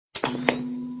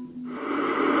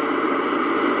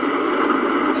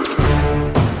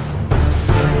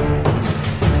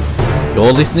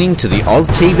You're listening to the Oz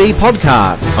TV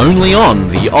podcast, only on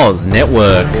the Oz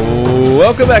Network.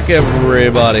 Welcome back,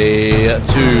 everybody,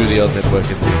 to the Oz Network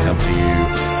as we come to you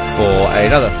for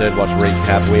another Third Watch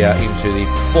recap. We are into the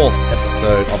 4th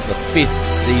episode of the 5th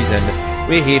season.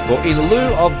 We're here for In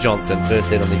Lieu of Johnson,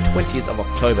 first aired on the 20th of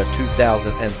October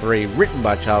 2003, written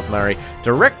by Charles Murray,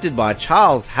 directed by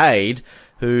Charles Hayde,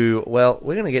 who, well,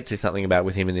 we're going to get to something about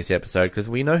with him in this episode, because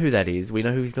we know who that is, we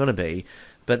know who he's going to be,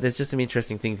 but there's just some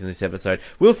interesting things in this episode.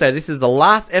 We'll say this is the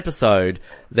last episode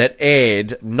that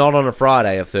aired not on a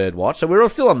Friday of Third Watch, so we're all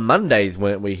still on Mondays,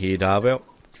 weren't we here, Darvell?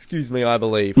 Excuse me, I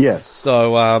believe. Yes.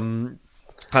 So, kind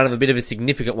of a bit of a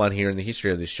significant one here in the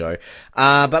history of this show.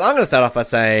 But I'm going to start off by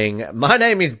saying, my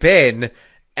name is Ben,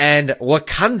 and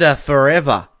Wakanda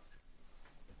forever.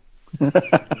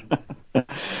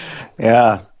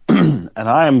 Yeah. And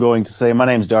I am going to say, my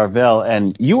name's Darvell,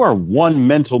 and you are one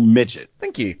mental midget.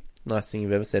 Thank you. Nice thing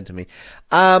you've ever said to me.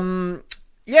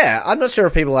 Yeah, I'm not sure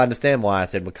if people understand why I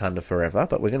said Wakanda forever,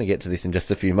 but we're going to get to this in just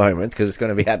a few moments, because it's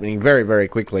going to be happening very, very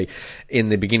quickly in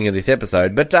the beginning of this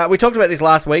episode. But we talked about this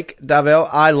last week, Darvell.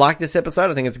 I like this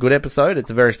episode. I think it's a good episode. It's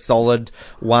a very solid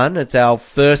one. It's our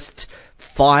first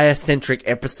fire-centric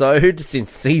episode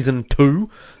since season 2.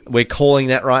 We're calling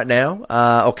that right now.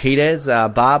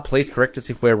 Orquídez, Barb, please correct us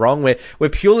if we're wrong. We're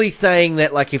purely saying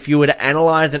that, like, if you were to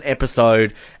analyze an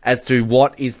episode as to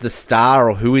what is the star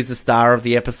or who is the star of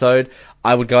the episode,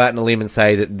 I would go out on a limb and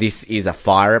say that this is a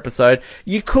fire episode.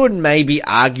 You could maybe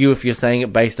argue if you're saying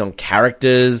it based on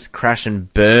characters. Crash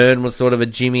and Burn was sort of a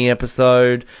Jimmy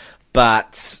episode,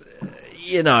 but,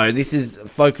 you know, this is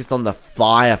focused on the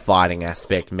firefighting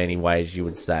aspect in many ways, you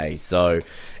would say. So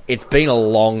it's been a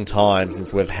long time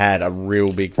since we've had a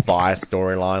real big fire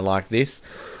storyline like this.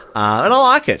 And I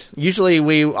like it. Usually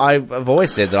I've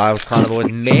always said that I was kind of always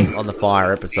meh on the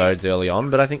fire episodes early on,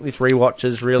 but I think this rewatch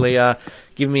has really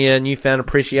given me a newfound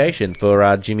appreciation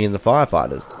for Jimmy and the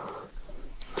firefighters.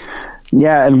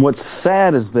 Yeah, and what's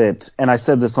sad is that, and I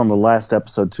said this on the last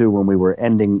episode too when we were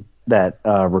ending that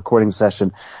recording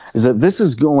session, is that this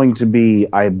is going to be,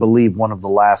 I believe, one of the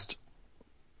last,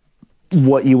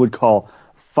 what you would call,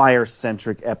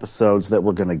 fire-centric episodes that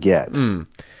we're going to get.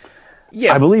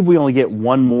 Yeah, I believe we only get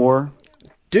one more.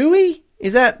 Do we?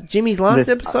 Is that Jimmy's last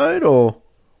episode, or?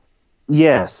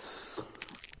 Yes.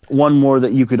 One more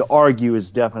that you could argue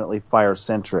is definitely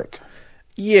fire-centric.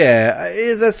 Yeah,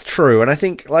 that's true. And I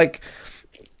think, like,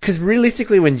 because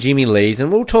realistically when Jimmy leaves,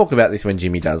 and we'll talk about this when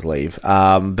Jimmy does leave,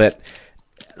 but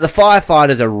the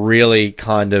firefighters are really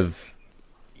kind of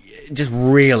just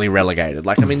really relegated.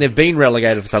 Like, I mean, they've been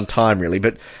relegated for some time, really,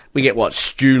 but we get,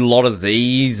 Stu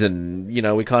Lottazes, and, you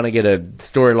know, we kind of get a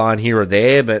storyline here or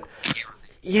there, but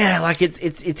yeah, like,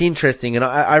 it's interesting. And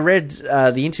I read,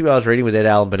 the interview I was reading with Ed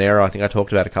Allen Bonero, I think I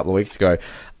talked about a couple of weeks ago.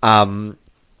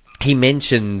 He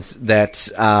mentions that,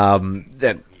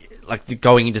 like,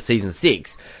 going into season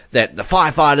 6, that the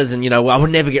firefighters, and, you know, I would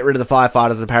never get rid of the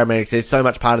firefighters and the paramedics. There's so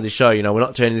much part of this show, you know, we're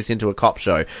not turning this into a cop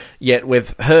show. Yet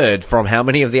we've heard from how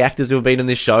many of the actors who have been in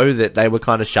this show that they were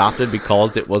kind of shafted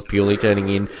because it was purely turning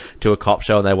into a cop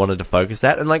show and they wanted to focus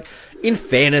that. And, like, in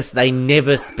fairness, they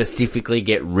never specifically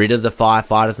get rid of the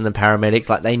firefighters and the paramedics.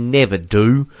 Like, they never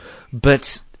do.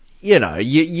 But, you know,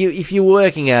 you if you're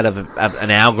working out of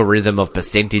an algorithm of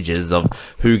percentages of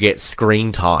who gets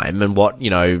screen time and what, you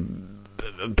know,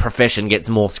 profession gets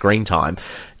more screen time,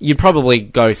 you'd probably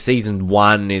go season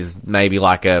 1 is maybe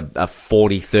like a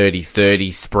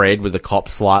 40-30-30 spread with the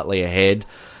cops slightly ahead.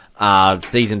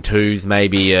 Season 2's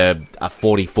maybe a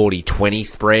 40-40-20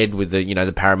 spread with the, you know,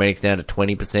 the paramedics down to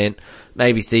 20%.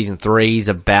 Maybe season 3's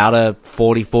about a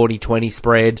 40-40-20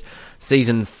 spread.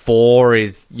 Season 4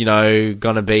 is, you know,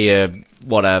 gonna be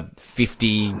probably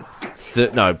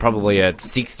a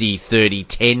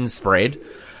 60-30-10 spread.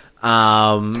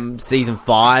 Season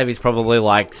 5 is probably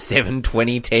like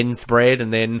 7-20-10 spread,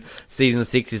 and then season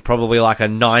 6 is probably like a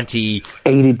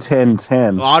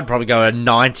 80-10-10. I'd probably go a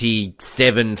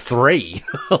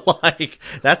 97-3. Like,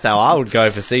 that's how I would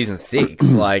go for season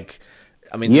 6. Like,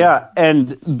 I mean, yeah,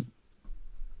 and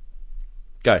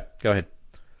go ahead.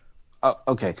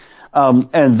 Okay. And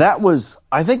I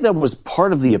think that was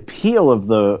part of the appeal of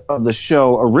the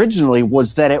show originally,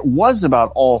 was that it was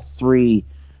about all 3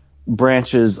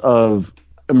 branches of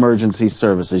emergency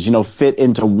services, you know, fit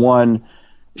into one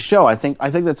show. I think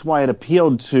that's why it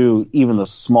appealed to even the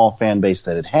small fan base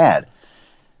that it had.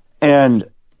 And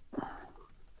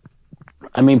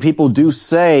I mean, people do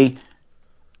say,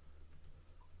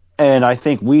 and I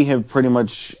think we have pretty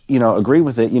much, you know, agreed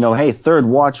with it, you know, hey, Third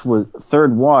Watch,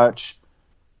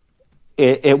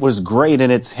 it was great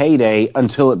in its heyday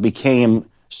until it became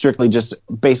basically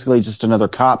just another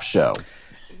cop show.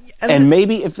 And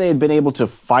maybe if they had been able to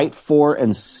fight for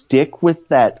and stick with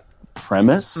that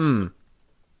premise, who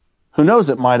knows?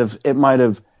 It might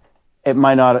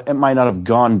not have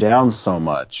gone down so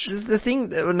much. Another thing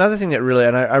that really,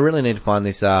 and I really need to find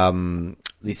this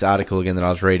this article again that I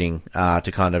was reading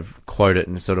to kind of quote it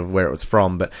and sort of where it was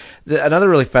from. But another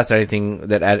really fascinating thing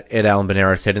that Ed Allen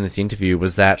Bonero said in this interview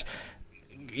was that,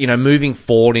 you know, moving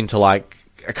forward into like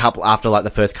after like the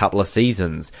first couple of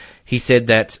seasons, he said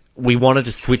that we wanted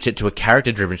to switch it to a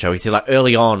character-driven show. He said, like,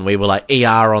 early on, we were like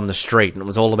ER on the street, and it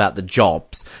was all about the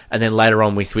jobs. And then later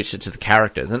on, we switched it to the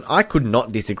characters. And I could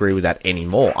not disagree with that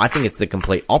anymore. I think it's the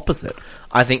complete opposite.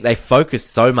 I think they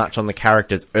focused so much on the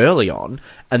characters early on,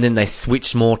 and then they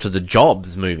switched more to the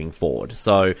jobs moving forward.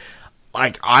 So,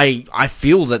 like, I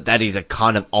feel that is a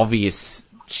kind of obvious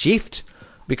shift,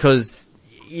 because,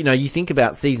 you know, you think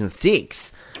about season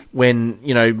 6, when,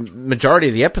 you know, majority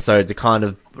of the episodes are kind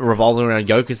of revolving around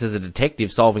Yokas as a detective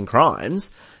solving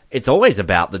crimes. It's always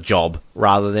about the job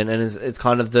rather than, and it's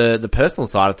kind of the personal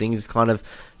side of things is kind of,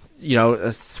 you know,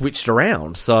 switched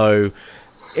around. So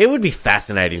it would be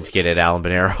fascinating to get Ed Allen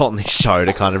Bonero on this show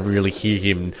to kind of really hear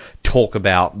him talk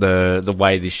about the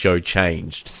way this show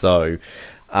changed. So,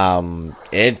 Ed,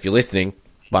 if you're listening,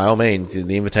 by all means,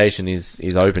 the invitation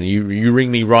is open. You ring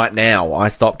me right now. I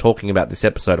stop talking about this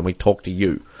episode and we talk to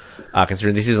you.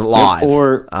 Considering this isn't live,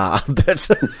 but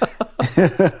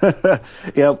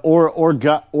yeah, or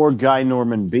Guy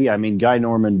Norman B. I mean, Guy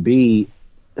Norman B.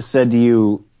 said to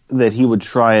you that he would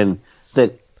try and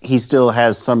that he still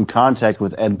has some contact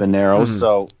with Ed Bonero.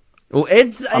 So, well, Ed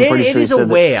is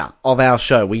aware of our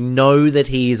show. We know that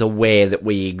he is aware that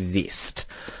we exist.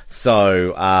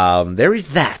 So there is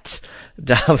that,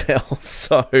 Darvell.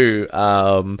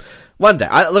 So one day.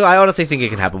 I honestly think it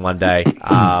can happen one day.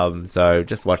 So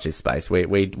just watch this space.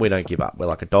 We don't give up. We're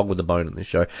like a dog with a bone on this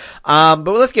show. But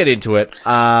let's get into it.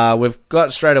 We've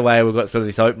got sort of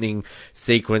this opening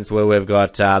sequence where we've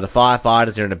got, the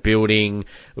firefighters are in a building.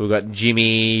 We've got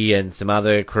Jimmy and some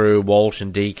other crew, Walsh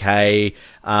and DK.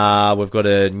 We've got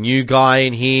a new guy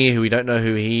in here who we don't know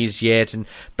who he is yet. And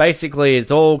basically it's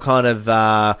all kind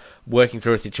of, working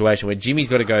through a situation where Jimmy's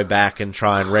got to go back and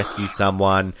try and rescue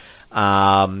someone.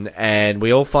 And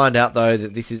we all find out though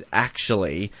that this is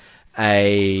actually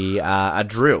a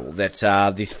drill that,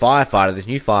 this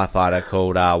new firefighter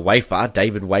called,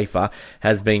 David Wafer,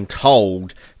 has been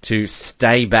told to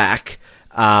stay back,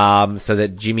 so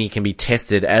that Jimmy can be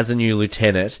tested as a new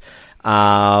lieutenant,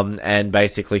 and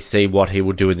basically see what he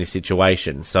will do in this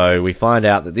situation. So we find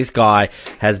out that this guy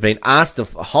has been asked to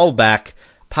hold back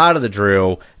part of the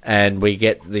drill, and we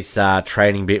get this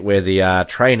training bit where the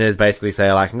trainers basically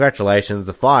say, like, congratulations,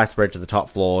 the fire spread to the top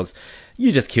floors,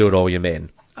 you just killed all your men.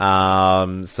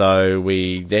 So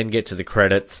we then get to the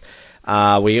credits.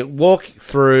 We walk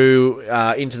through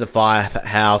into the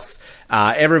firehouse.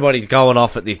 Everybody's going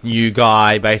off at this new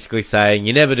guy, basically saying,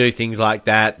 you never do things like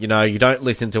that, you know, you don't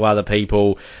listen to other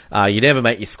people, you never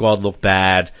make your squad look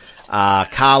bad.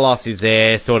 Carlos is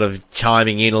there, sort of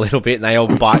chiming in a little bit, and they all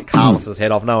bite Carlos's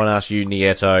head off. No one asked you,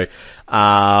 Nieto.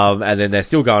 And then they're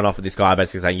still going off with this guy,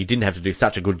 basically saying you didn't have to do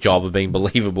such a good job of being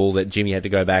believable that Jimmy had to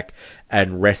go back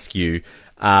and rescue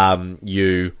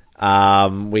you.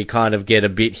 We kind of get a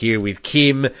bit here with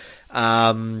Kim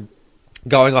going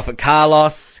off at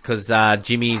Carlos, because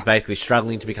Jimmy's basically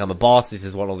struggling to become a boss. This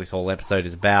is what all this whole episode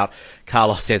is about.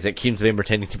 Carlos says that Kim's been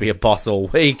pretending to be a boss all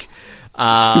week.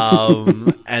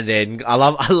 And then I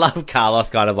love Carlos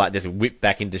kind of like just whipped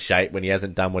back into shape when he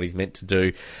hasn't done what he's meant to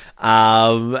do.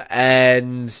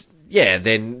 And yeah,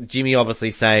 then Jimmy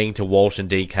obviously saying to Walsh and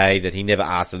DK that he never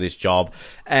asked for this job,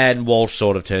 and Walsh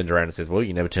sort of turns around and says, well,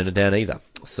 you never turned it down either.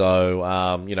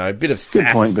 So, you know, a bit of sass.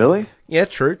 Good point, Billy. Yeah,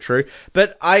 true.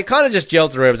 But I kind of just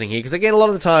gelled through everything here, because again, a lot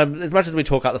of the time, as much as we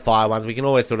talk about the fire ones, we can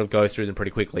always sort of go through them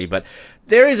pretty quickly, but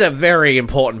there is a very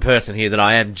important person here that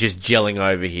I am just gelling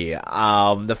over here.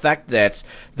 The fact that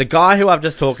the guy who I've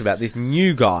just talked about, this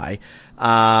new guy,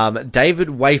 David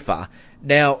Wafer,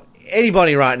 now,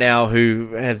 anybody right now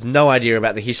who has no idea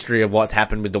about the history of what's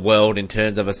happened with the world in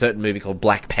terms of a certain movie called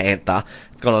Black Panther,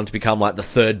 it's gone on to become like the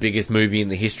third biggest movie in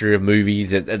the history of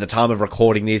movies. At the time of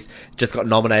recording this, just got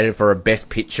nominated for a Best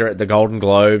Picture at the Golden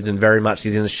Globes, and very much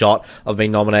is in the shot of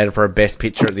being nominated for a Best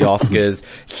Picture at the Oscars.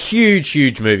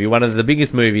 Huge movie. One of the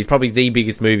biggest movies, probably the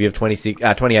biggest movie of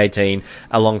 2018,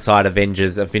 alongside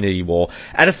Avengers Infinity War.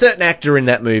 And a certain actor in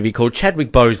that movie called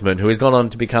Chadwick Boseman, who has gone on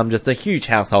to become just a huge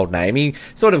household name. He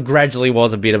sort of gradually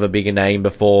was a bit of a bigger name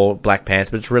before Black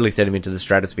Panther, but it's really set him into the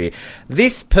stratosphere.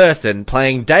 This person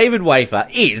playing David Wafer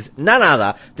is none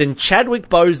other than Chadwick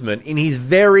Boseman in his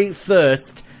very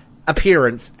first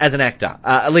appearance as an actor,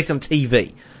 at least on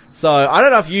TV. So I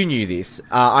don't know if you knew this.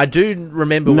 I do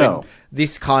remember when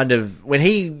this kind of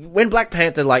when Black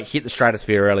Panther hit the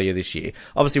stratosphere earlier this year.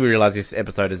 Obviously, we realize this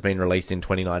episode has been released in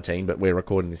 2019, but we're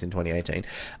recording this in 2018.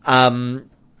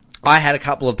 I had a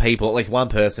couple of people, at least one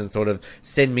person, sort of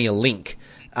send me a link.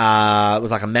 It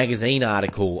was like a magazine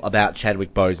article about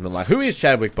Chadwick Boseman. Like, who is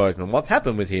Chadwick Boseman? What's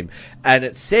happened with him? And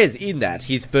it says in that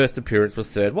his first appearance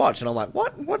was Third Watch. And I'm like,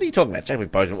 what? What are you talking about?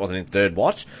 Chadwick Boseman wasn't in Third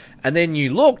Watch. And then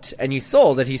you looked and you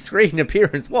saw that his screen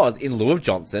appearance was In Lieu of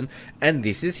Johnson. And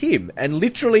this is him. And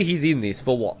literally he's in this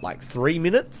for 3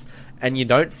 minutes? And you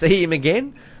don't see him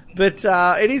again? But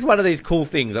it is one of these cool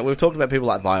things that we've talked about, people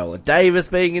like Viola Davis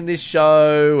being in this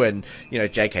show, and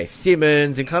J.K.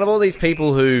 Simmons, and kind of all these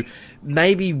people who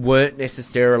maybe weren't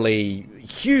necessarily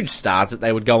huge stars, but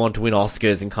they would go on to win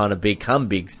Oscars and kind of become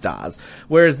big stars.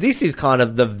 Whereas this is kind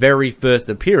of the very first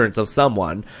appearance of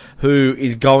someone who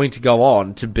is going to go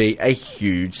on to be a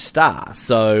huge star.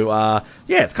 So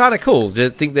it's kind of cool to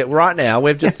think that right now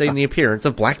we've just seen the appearance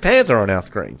of Black Panther on our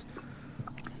screens.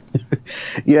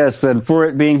 Yes, and for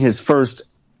it being his first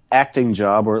acting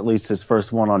job, or at least his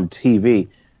first one on TV,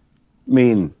 I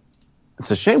mean,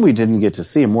 it's a shame we didn't get to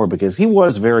see him more because he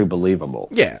was very believable.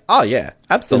 Yeah. Oh, yeah.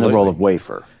 Absolutely. In the role of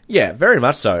Wafer. Yeah, very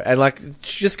much so. And it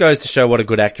just goes to show what a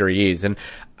good actor he is. And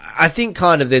I think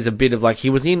kind of there's a bit of he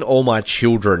was in All My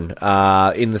Children,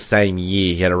 in the same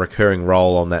year. He had a recurring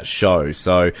role on that show.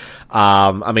 So,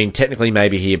 I mean, technically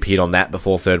maybe he appeared on that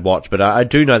before Third Watch, but I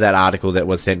do know that article that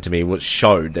was sent to me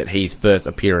showed that his first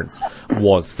appearance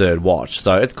was Third Watch.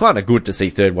 So it's kind of good to see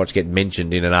Third Watch get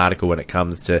mentioned in an article when it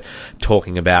comes to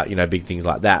talking about, big things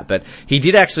like that. But he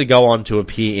did actually go on to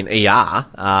appear in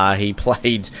ER. He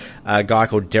played a guy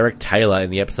called Derek Taylor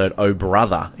in the episode Oh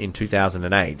Brother in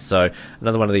 2008. So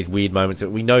another one of these weird moments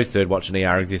that we know Third Watch and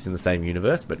ER exist in the same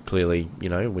universe, but clearly,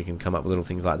 we can come up with little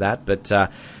things like that. But,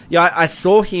 I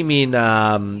saw him in,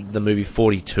 the movie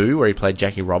 42 where he played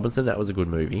Jackie Robinson. That was a good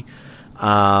movie.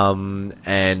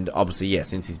 And obviously,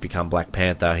 since he's become Black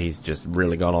Panther, he's just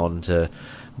really gone on to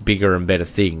bigger and better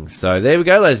things. So there we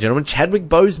go, ladies and gentlemen. Chadwick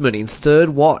Boseman in Third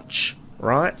Watch.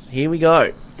 Right? Here we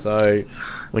go. So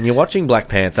when you're watching Black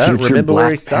Panther, future remember Black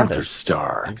where he started. Panther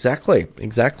star. Exactly.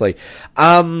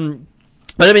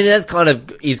 But I mean, that's kind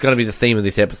of is going to be the theme of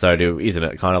this episode, isn't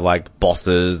it? Kind of like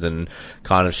bosses and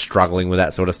kind of struggling with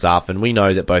that sort of stuff. And we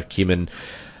know that both Kim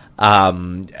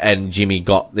and Jimmy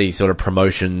got these sort of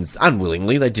promotions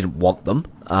unwillingly. They didn't want them.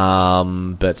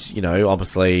 But,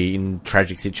 obviously in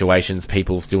tragic situations,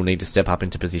 people still need to step up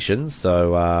into positions.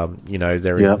 So,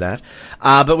 there is that.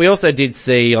 But we also did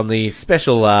see on the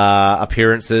special,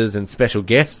 appearances and special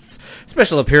guests,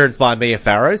 special appearance by Mia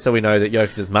Farrow. So we know that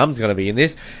Yokas' mum's going to be in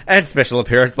this, and special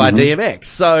appearance by DMX.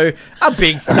 So a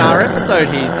big star episode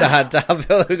here.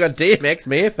 We've got DMX,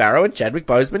 Mia Farrow, and Chadwick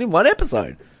Boseman in one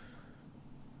episode.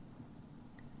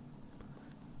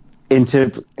 And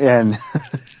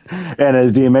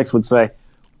as DMX would say,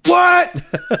 what?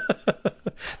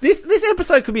 This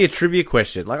episode could be a trivia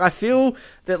question. I feel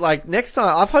that next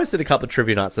time, I've hosted a couple of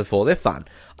trivia nights before. They're fun.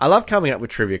 I love coming up with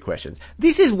trivia questions.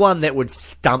 This is one that would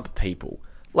stump people.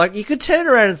 You could turn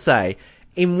around and say,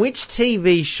 in which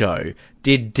TV show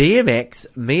did DMX,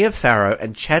 Mia Farrow,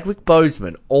 and Chadwick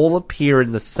Boseman all appear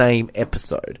in the same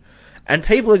episode? And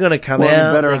people are going to come out,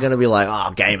 they're going to be like,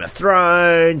 oh, Game of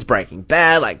Thrones, Breaking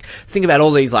Bad, think about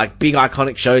all these, big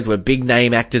iconic shows where big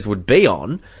name actors would be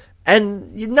on,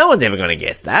 and no one's ever going to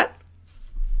guess that.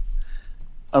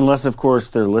 Unless, of course,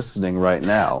 they're listening right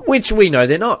now. Which we know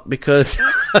they're not, because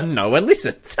no one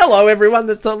listens. Hello, everyone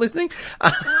that's not listening.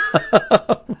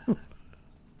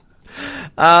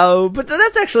 But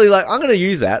that's actually I'm going to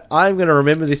use that. I'm going to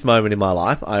remember this moment in my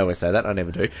life. I always say that. I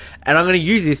never do. And I'm going to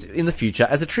use this in the future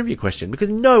as a trivia question because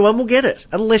no one will get it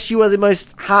unless you are the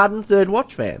most hardened Third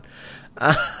Watch fan.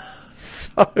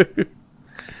 So,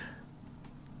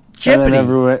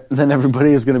 Jeopardy. Then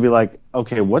everybody is going to be like,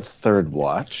 okay, what's Third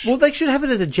Watch? Well, they should have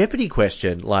it as a Jeopardy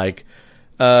question. This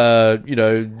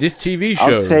TV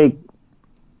show.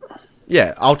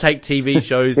 I'll take TV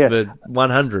shows for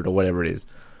 100 or whatever it is.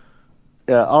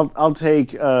 I'll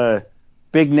take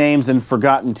big names and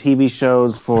forgotten TV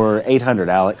shows for 800,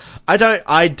 Alex. I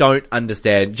don't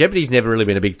understand. Jeopardy's never really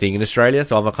been a big thing in Australia,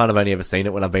 so I've kind of only ever seen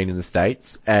it when I've been in the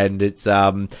States. And it's,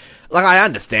 I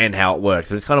understand how it works,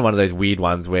 but it's kind of one of those weird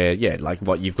ones where,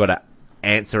 you've got to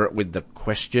answer it with the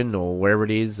question or wherever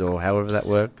it is or however that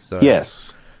works. So.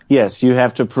 Yes, you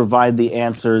have to provide the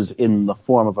answers in the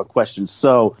form of a question.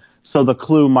 So the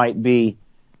clue might be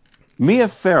Mia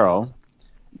Farrow,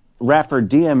 rapper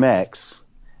DMX,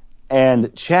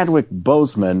 and Chadwick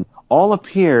Boseman all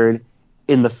appeared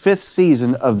in the 5th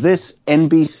season of this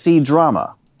NBC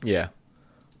drama. Yeah.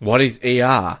 What is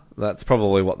ER? That's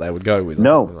probably what they would go with, or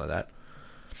No. something like that.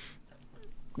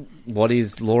 What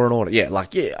is Law and Order? Yeah, I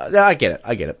get it.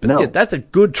 But No. yeah, that's a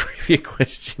good trivia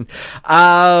question.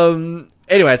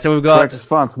 Anyway, so we've got Correct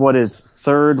response. What is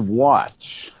third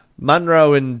watch?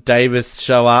 Munro and Davis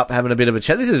show up, having a bit of a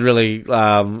chat. This is really,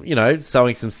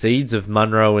 sowing some seeds of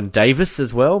Munro and Davis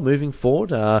as well, moving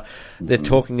forward. They're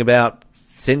talking about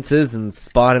sensors and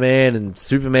Spider-Man and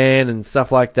Superman and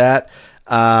stuff like that.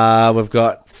 We've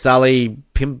got Sully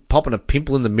popping a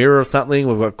pimple in the mirror or something.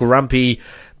 We've got Grumpy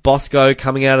Bosco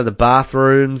coming out of the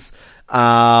bathrooms.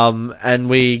 And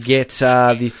we get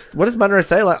this... What does Munro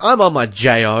say? Like, I'm on my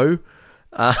J.O.,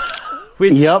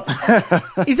 which, Yep.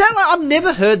 is that like, I've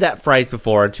never heard that phrase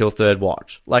before until third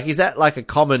watch. Like, is that like a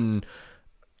common,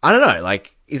 I don't know,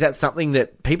 like, is that something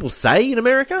that people say in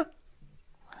America?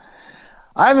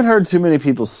 I haven't heard too many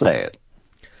people say it.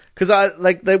 Because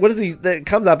it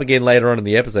comes up again later on in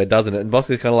the episode, doesn't it? And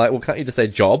Bosco's kind of like, well, can't you just say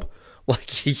job?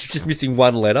 Like, you're just missing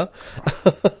one letter.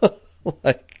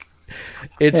 Like,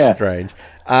 it's strange.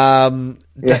 Yeah.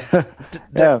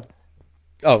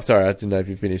 Oh, sorry, I didn't know if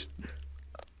you finished.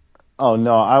 Oh,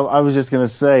 no, I was just going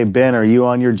to say, Ben, are you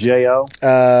on your J.O.?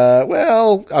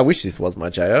 Well, I wish this was my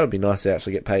J.O. It'd be nice to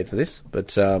actually get paid for this,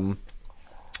 but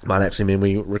might actually mean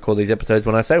we record these episodes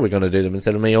when I say we're going to do them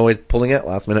instead of me always pulling out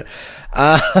last minute.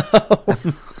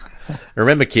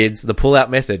 Remember, kids, the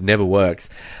pull-out method never works.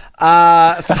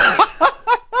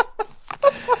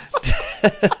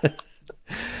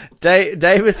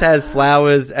 Davis has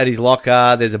flowers at his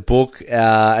locker. There's a book,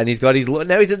 and he's got his...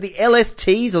 Now, is it the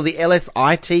LSTs or the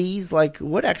LSITs? Like,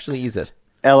 what actually is it?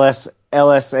 LSAT.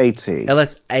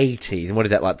 LSATs. And what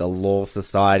is that, like the Law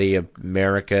Society of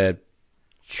America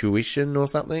Tuition or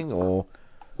something? Or...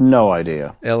 No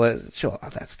idea. Sure,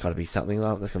 that's got to be something.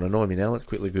 That's going to annoy me now. Let's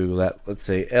quickly Google that. Let's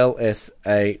see.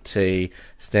 LSAT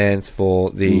stands for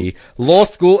the Law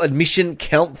School Admission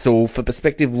Council for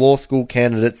prospective law school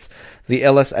candidates. The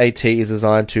LSAT is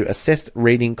designed to assess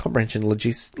reading, comprehension,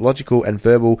 logical and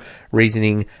verbal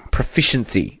reasoning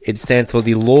proficiency. It stands for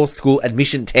the Law School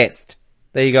Admission Test.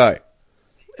 There you go.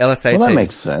 LSAT. Well, that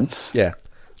makes sense. Yeah.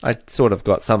 I sort of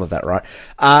got some of that right.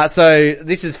 So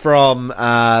this is from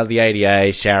the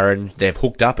ADA, Sharon. They've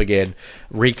hooked up again,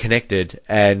 reconnected,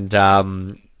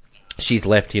 and she's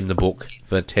left him the book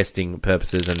for testing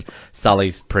purposes, and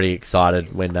Sully's pretty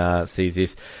excited when sees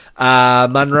this.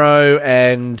 Munro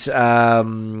and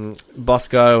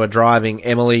Bosco are driving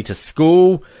Emily to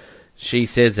school. She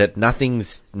says that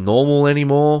nothing's normal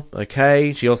anymore,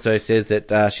 okay? She also says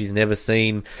that she's never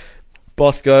seen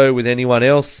Bosco with anyone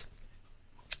else,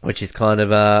 which is kind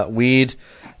of weird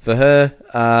for her.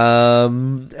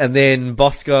 And then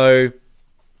Bosco,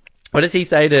 what does he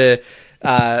say to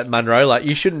Munro? Like,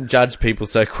 you shouldn't judge people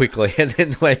so quickly. And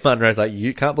then the way Munro's like,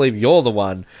 you can't believe you're the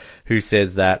one who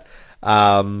says that.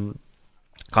 Kind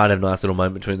of nice little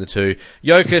moment between the two.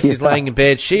 Yokas is laying in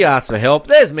bed. She asks for help.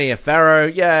 There's Mia Farrow.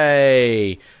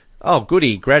 Yay. Oh,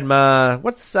 goody. Grandma,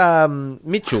 what's,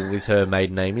 Mitchell is her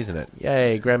maiden name, isn't it?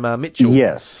 Yay, Grandma Mitchell.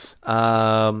 Yes. Hey,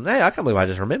 I can't believe I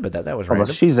just remembered that. That was random.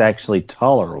 Well, she's actually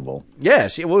tolerable. Yeah,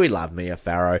 we love Mia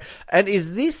Farrow. And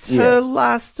is this her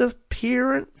last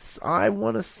appearance? I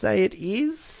want to say it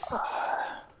is.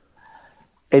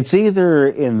 It's either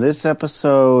in this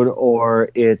episode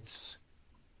or it's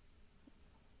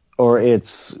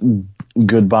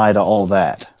goodbye to all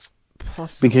that.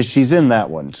 Possibly. Because she's in that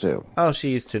one too. Oh,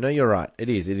 she is too. No, you're right. It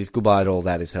is. It is goodbye to all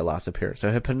that is her last appearance.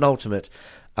 So her penultimate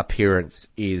appearance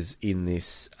is in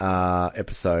this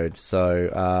episode. So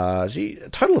a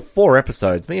total of 4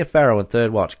 episodes. Mia Farrow in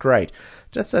third watch. Great.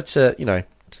 Just such a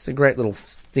just a great little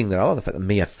thing there. I love the fact that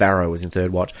Mia Farrow was in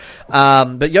third watch.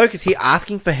 But Yoka's here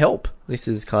asking for help. This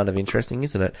is kind of interesting,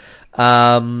 isn't it?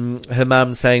 Her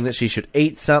mum saying that she should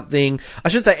eat something. I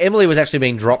should say Emily was actually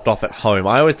being dropped off at home.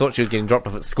 I always thought she was getting dropped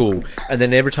off at school. And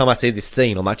then every time I see this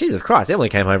scene, I'm like, Jesus Christ, Emily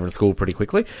came home from school pretty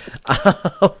quickly.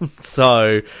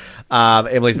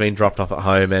 Emily's been dropped off at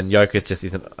home and Yokas just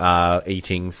isn't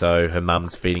eating, so her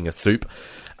mum's feeding her soup.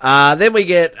 Then we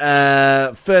get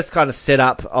first kind of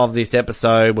setup of this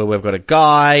episode where we've got a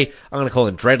guy, I'm going to call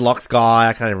him Dreadlocks guy,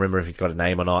 I can't even remember if he's got a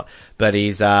name or not, but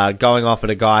he's going off at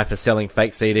a guy for selling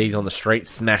fake CDs on the street,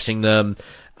 smashing them,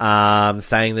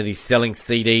 saying that he's selling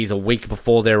CDs a week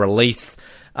before their release.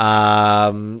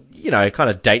 Kind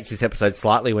of dates this episode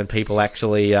slightly when people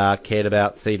actually cared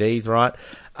about CDs, right?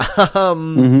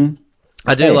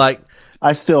 I do like...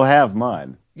 I still have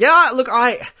mine. Yeah, look,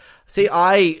 See,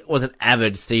 I was an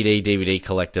avid CD, DVD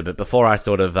collector, but before I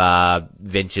sort of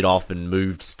ventured off and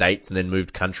moved states and then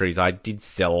moved countries, I did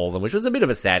sell all of them, which was a bit of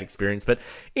a sad experience. But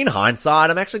in hindsight,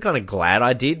 I'm actually kind of glad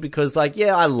I did because, like,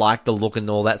 yeah, I like the look and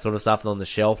all that sort of stuff on the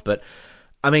shelf. But,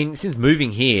 I mean, since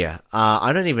moving here,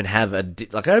 I don't even have I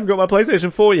haven't got my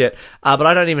PlayStation 4 yet, but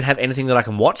I don't even have anything that I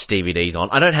can watch DVDs on.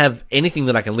 I don't have anything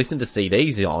that I can listen to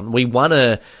CDs on. We won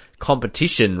a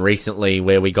competition recently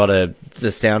where we got the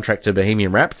soundtrack to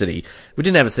Bohemian Rhapsody. We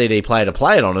didn't have a CD player to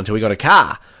play it on until we got a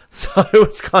car. So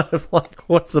it's kind of like,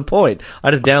 what's the point?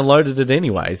 I just downloaded it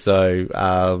anyway.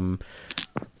 So,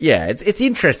 yeah, it's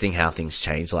interesting how things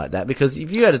change like that, because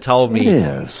if you had told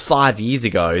me 5 years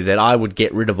ago that I would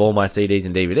get rid of all my CDs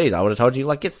and DVDs, I would have told you,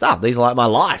 like, get stuff. These are like my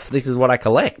life. This is what I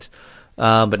collect.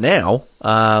 But now,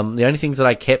 the only things that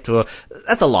I kept were,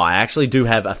 that's a lie. I actually do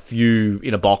have a few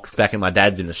in a box back at my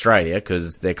dad's in Australia,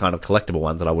 because they're kind of collectible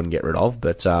ones that I wouldn't get rid of.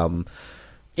 But,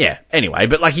 yeah, anyway,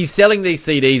 but like, he's selling these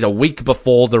CDs a week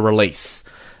before the release.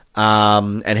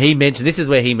 And this is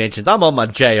where he mentions, I'm on my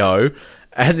JO.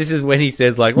 And this is when he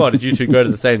says, like, "What, did you two go to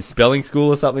the same spelling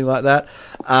school or something like that?"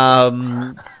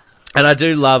 And I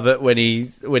do love it when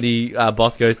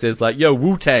Bosco says, like, "Yo,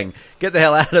 Wu-Tang, get the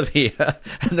hell out of here."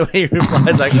 And the way he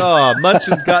replies, like, "Oh,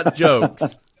 Munchin's got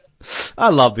jokes."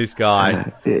 I love this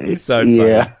guy. He's so funny.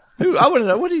 Yeah. I want to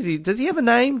know, what is he? Does he have a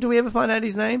name? Do we ever find out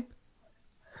his name?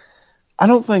 I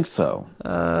don't think so.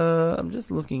 I'm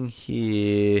just looking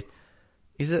here.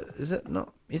 Is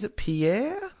it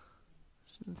Pierre?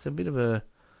 It's a bit of a...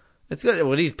 it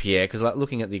is Pierre, because, like,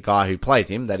 looking at the guy who plays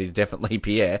him, that is definitely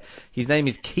Pierre. His name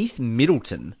is Keith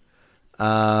Middleton.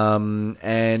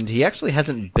 And he actually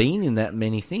hasn't been in that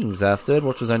many things. Third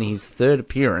Watch was only his third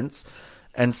appearance.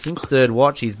 And since Third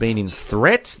Watch, he's been in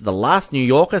Threat, The Last New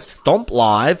Yorker, Stomp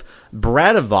Live,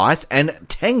 Brad of Vice, and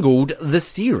Tangled the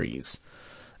series.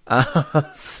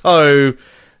 So,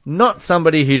 not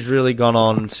somebody who's really gone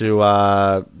on to...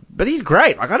 but he's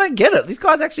great. Like, I don't get it. This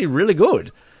guy's actually really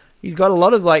good. He's got a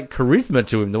lot of, like, charisma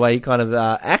to him, the way he kind of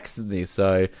acts in this.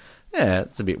 So, yeah,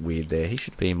 it's a bit weird there. He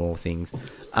should be more things.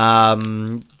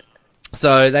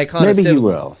 So they kind of maybe he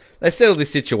will. They settle this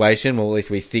situation. Well, at least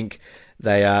we think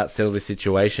they settle this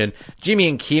situation. Jimmy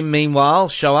and Kim, meanwhile,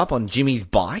 show up on Jimmy's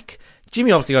bike.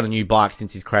 Jimmy obviously got a new bike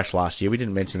since his crash last year. We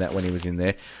didn't mention that when he was in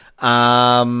there.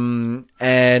 And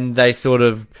they sort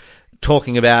of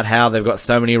talking about how they've got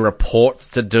so many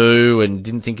reports to do and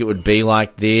didn't think it would be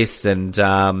like this. And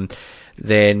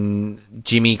then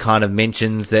Jimmy kind of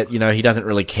mentions that, you know, he doesn't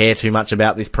really care too much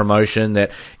about this promotion, that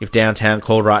if Downtown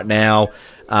called right now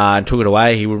and took it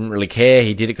away, he wouldn't really care.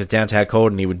 He did it because Downtown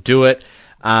called and he would do it.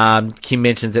 Kim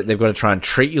mentions that they've got to try and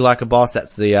treat you like a boss.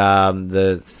 That's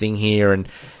the thing here. And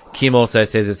Kim also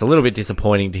says it's a little bit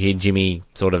disappointing to hear Jimmy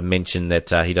sort of mention that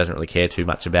he doesn't really care too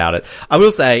much about it. I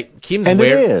will say, Kim's and it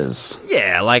is.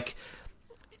 Yeah, like,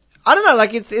 I don't know,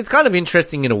 like, it's kind of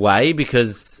interesting in a way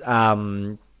because,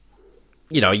 you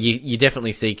know, you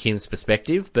definitely see Kim's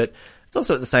perspective, but it's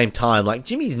also at the same time, like,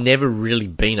 Jimmy's never really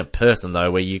been a person,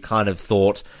 though, where you kind of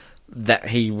thought that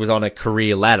he was on a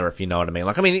career ladder, if you know what I mean.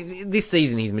 Like, I mean, this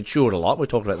season he's matured a lot. We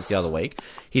talked about this the other week.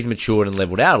 He's matured and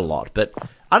leveled out a lot, but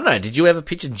I don't know, did you ever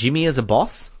picture Jimmy as a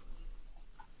boss?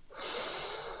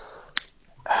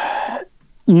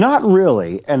 Not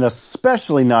really, and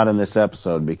especially not in this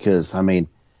episode, because, I mean,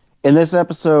 in this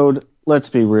episode, let's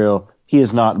be real, he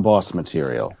is not boss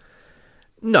material.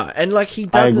 No, and like he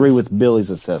doesn't... I agree with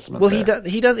Billy's assessment. Well, there.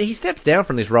 he steps down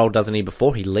from this role, doesn't he,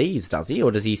 before he leaves, does he?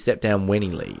 Or does he step down when he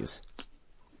leaves?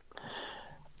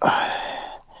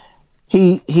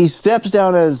 He steps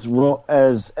down as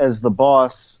the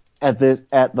boss at the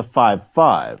 5-5.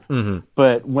 Mm-hmm.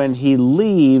 But when he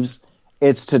leaves,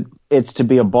 it's to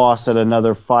be a boss at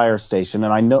another fire station,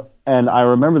 and I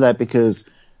remember that because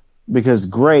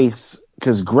Grace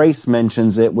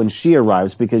mentions it when she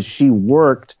arrives, because she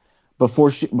worked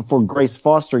before Grace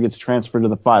Foster gets transferred to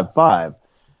the 5-5.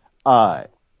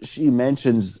 She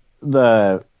mentions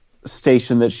the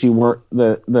station that she worked,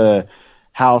 the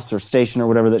house or station or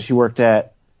whatever that she worked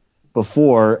at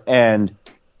before, and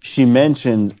she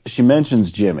mentions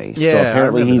Jimmy. Yeah, so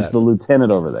apparently he's that. the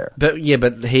lieutenant over there. But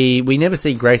we never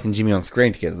see Grace and Jimmy on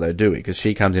screen together though, do we? Because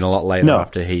she comes in a lot later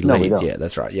after he leaves. Yeah,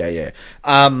 that's right. Yeah.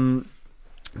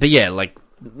 But yeah, like,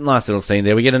 nice little scene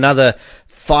there. We get another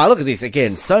fire. Look at this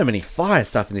again. So many fire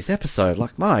stuff in this episode.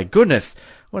 Like, my goodness,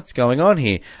 what's going on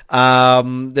here?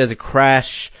 There's a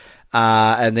crash.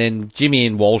 And then Jimmy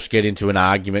and Walsh get into an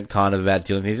argument kind of about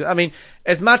dealing with things. I mean,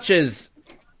 as much as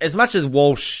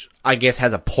Walsh, I guess,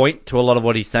 has a point to a lot of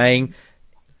what he's saying,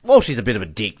 Walsh is a bit of a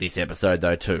dick this episode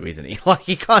though too, isn't he? Like,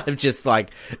 he kind of just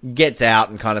like gets out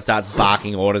and kind of starts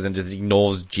barking orders and just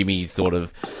ignores Jimmy's sort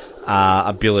of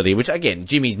ability, which again,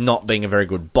 Jimmy's not being a very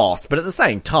good boss, but at the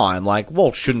same time, like,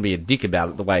 Walsh shouldn't be a dick about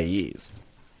it the way he is.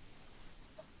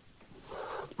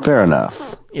 Fair enough.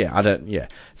 Yeah.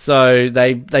 So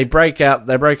they break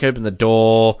open the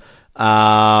door,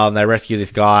 they rescue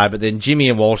this guy, but then Jimmy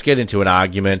and Walsh get into an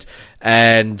argument,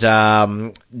 and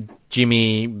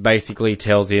Jimmy basically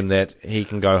tells him that he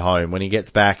can go home. When he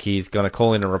gets back, he's going to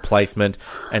call in a replacement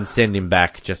and send him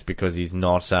back just because he's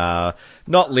not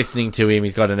listening to him.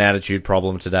 He's got an attitude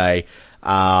problem today.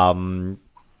 So,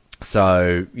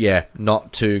 yeah,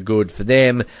 not too good for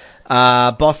them.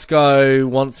 Bosco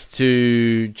wants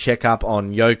to check up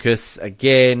on Yokas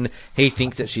again. He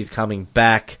thinks that she's coming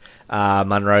back.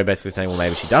 Monroe basically saying, well,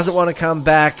 maybe she doesn't want to come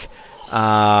back.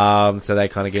 So they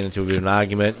kind of get into a bit of an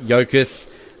argument. Yokas,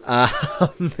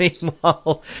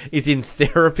 meanwhile, is in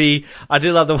therapy. I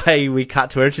do love the way we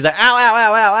cut to her and she's like, ow, ow,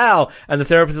 ow, ow, ow. And the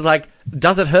therapist is like,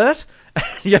 does it hurt?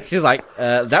 Yokas is like,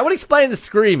 that would explain the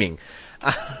screaming.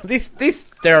 This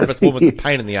therapist woman's a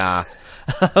pain in the ass.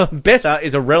 Better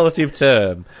is a relative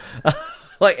term.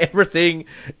 Like, everything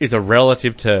is a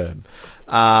relative term.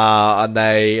 And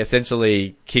they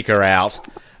essentially kick her out.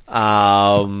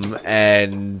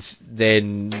 And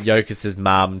then Yokas'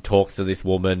 mum talks to this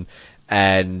woman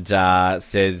and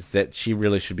says that she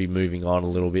really should be moving on a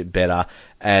little bit better.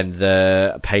 And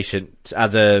the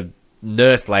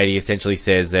nurse lady essentially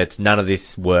says that none of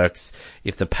this works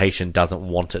if the patient doesn't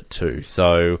want it to.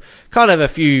 So, kind of a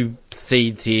few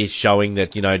seeds here showing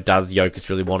that, does Yokas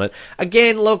really want it?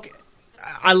 Again, look,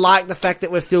 I like the fact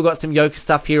that we've still got some Yokas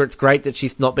stuff here. It's great that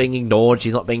she's not being ignored.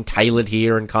 She's not being tailored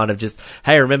here and kind of just,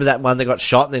 hey, remember that one that got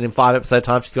shot and then in 5 episode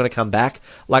time she's going to come back?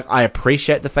 Like, I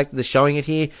appreciate the fact that they're showing it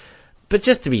here. But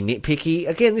just to be nitpicky,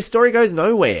 again, this story goes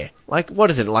nowhere. Like,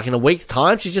 what is it? Like, in a week's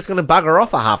time, she's just going to bugger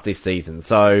off for half this season.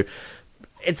 So,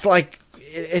 it's like,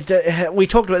 we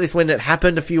talked about this when it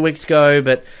happened a few weeks ago,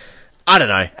 but I don't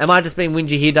know. Am I just being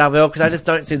whingy here, Darvell? Because I just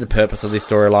don't see the purpose of this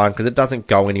storyline, because it doesn't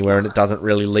go anywhere and it doesn't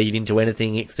really lead into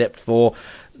anything except for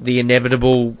the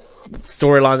inevitable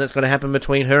storyline that's going to happen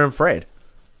between her and Fred.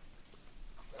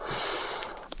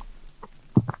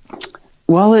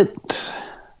 Well, it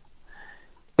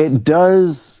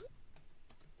does.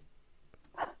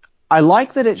 I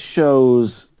like that it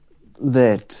shows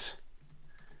that.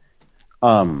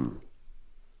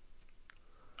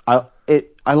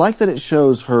 I like that it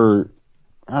shows her,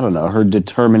 I don't know, her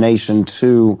determination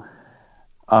to,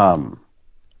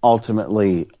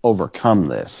 ultimately overcome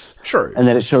this. True. And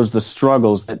that it shows the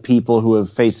struggles that people who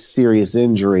have faced serious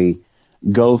injury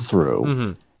go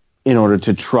through in order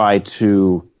to try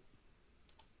to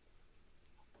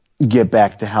get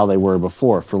back to how they were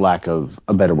before, for lack of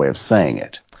a better way of saying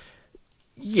it.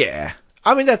 Yeah.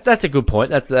 I mean, that's a good point.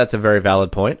 That's a very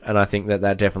valid point, and I think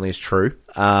that definitely is true.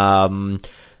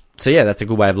 So yeah, that's a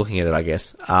good way of looking at it, I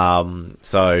guess. I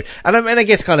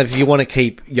guess kind of if you want to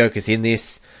keep Yokas in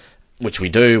this, which we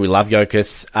do, we love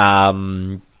Yokas.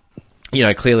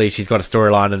 Clearly she's got a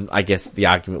storyline, and I guess the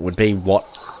argument would be, what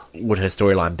would her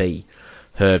storyline be?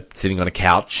 Her sitting on a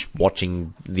couch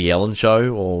watching the Ellen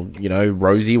show, or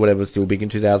Rosie, whatever was still big in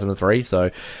 2003. So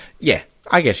yeah,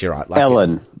 I guess you're right. Like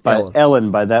Ellen.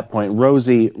 Ellen, by that point,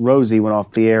 Rosie went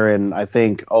off the air in, I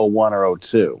think, 01 or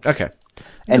 02. Okay.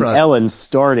 And Ellen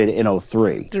started in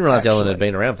 03. Didn't realize Ellen had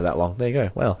been around for that long. There you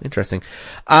go. Wow, interesting.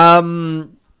 So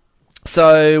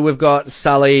we've got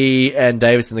Sully and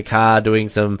Davis in the car doing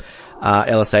some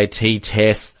LSAT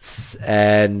tests,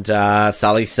 and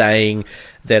Sully saying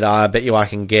that I bet you I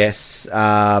can guess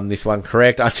this one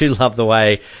correct. I do love the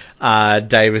way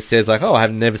Davis says, like, oh, I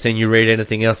have never seen you read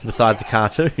anything else besides the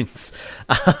cartoons.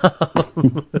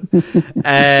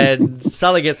 And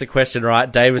Sully gets the question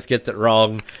right, Davis gets it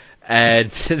wrong, and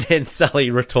then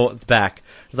Sully retorts back.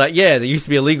 It's like, yeah, there used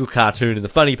to be a legal cartoon in the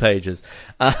funny pages.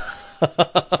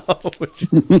 Which is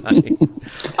funny.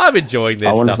 I'm enjoying this.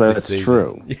 I wonder stuff if that's this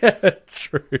true. Yeah,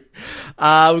 true. We've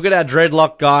got our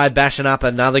dreadlock guy bashing up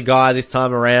another guy this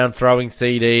time around, throwing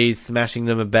CDs, smashing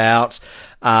them about.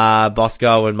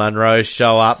 Bosco and Monroe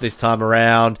show up this time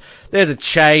around. There's a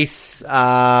chase.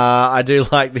 I do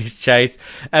like this chase,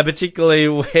 and particularly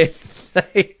when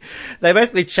they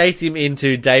basically chase him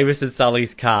into Davis and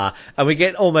Sully's car, and we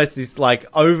get almost this like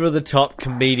over-the-top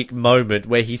comedic moment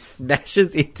where he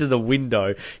smashes into the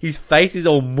window. His face is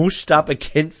all mushed up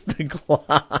against the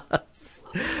glass.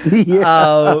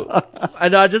 Yeah.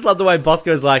 And I just love the way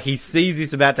Bosco's like, he sees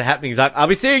this about to happen. He's like, I'll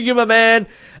be seeing you, my man.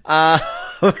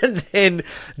 And then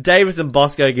Davis and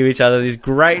Bosco give each other this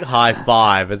great high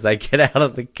five as they get out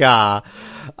of the car.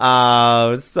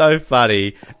 It's so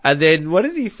funny. And then what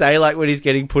does he say, like, when he's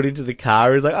getting put into the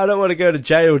car? He's like, I don't want to go to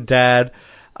jail, Dad.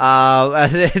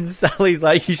 And then Sully's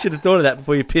like, you should have thought of that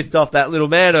before you pissed off that little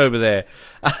man over there.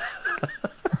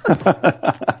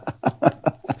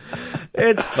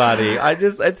 It's funny.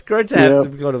 It's great to have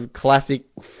some kind of classic,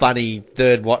 funny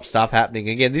third watch stuff happening.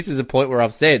 Again, this is a point where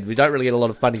I've said we don't really get a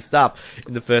lot of funny stuff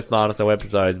in the first 9 or so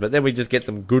episodes, but then we just get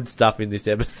some good stuff in this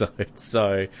episode.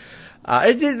 So,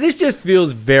 this just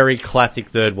feels very classic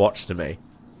third watch to me.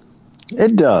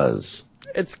 It does.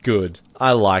 It's good.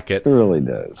 I like it. It really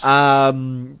does.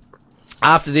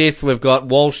 After this, we've got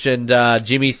Walsh and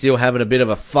Jimmy still having a bit of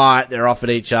a fight. They're off at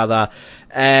each other.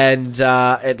 And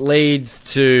it leads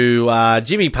to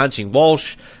Jimmy punching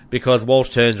Walsh because Walsh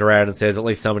turns around and says at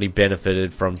least somebody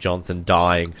benefited from Johnson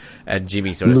dying. And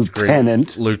Jimmy sort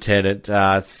of Lieutenant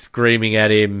screaming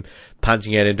at him,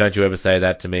 punching at him, don't you ever say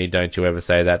that to me, don't you ever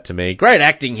say that to me. Great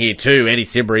acting here too, Eddie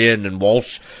Cibrian and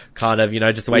Walsh, kind of,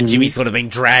 just the way Jimmy's sort of being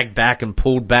dragged back and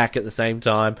pulled back at the same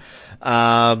time.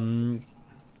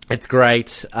 It's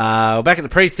great. We're back at the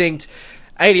precinct.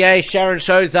 ADA, Sharon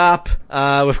shows up.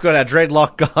 We've got our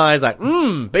dreadlock guys like,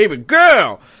 baby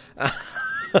girl.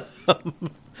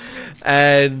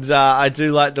 And I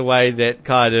do like the way that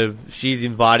kind of she's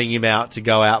inviting him out to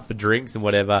go out for drinks and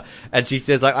whatever. And she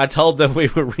says, like, I told them we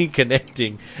were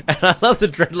reconnecting. And I love the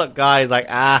dreadlock guy. He's like,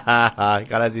 He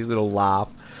kind of has his little laugh.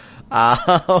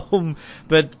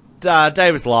 But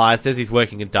Davis lies, says he's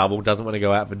working a double, doesn't want to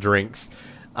go out for drinks.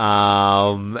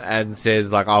 And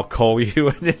says, like, I'll call you.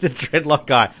 And then the dreadlock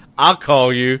guy, I'll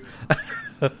call you.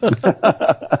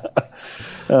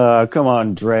 Come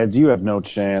on, Dreads, you have no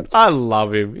chance. I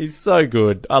love him. He's so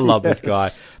good. I love this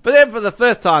guy. But then for the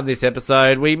first time this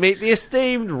episode, we meet the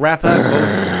esteemed rapper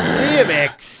called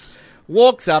DMX.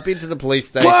 Walks up into the police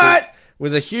station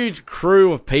with a huge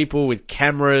crew of people with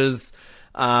cameras,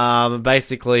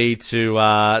 basically to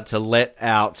let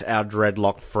out our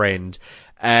dreadlock friend.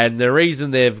 And the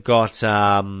reason they've got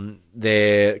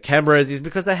their cameras is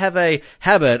because they have a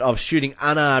habit of shooting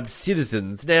unarmed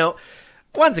citizens. Now,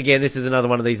 once again, this is another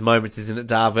one of these moments, isn't it,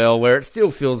 Darvell, where it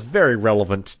still feels very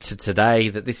relevant to today,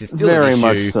 that this is still very an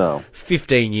issue much so.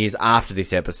 15 years after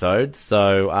this episode.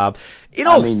 So, in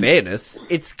all fairness,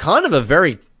 it's kind of a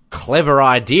very clever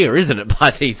idea, isn't it,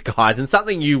 by these guys, and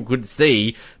something you could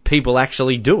see people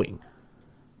actually doing.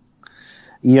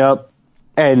 Yep.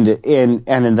 And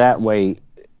in that way,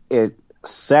 it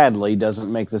sadly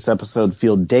doesn't make this episode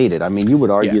feel dated. I mean, you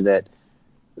would argue that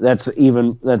that's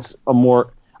a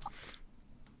more...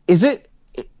 Is it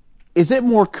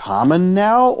more common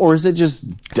now, or is it just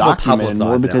documented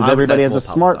more because everybody has a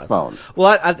smartphone?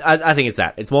 Well, I think it's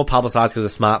that. It's more publicized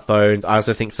because of smartphones. I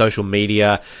also think social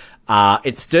media,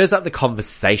 it stirs up the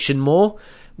conversation more,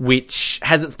 which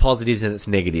has its positives and its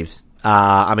negatives.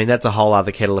 I mean, that's a whole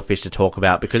other kettle of fish to talk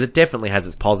about because it definitely has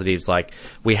its positives. Like,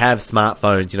 we have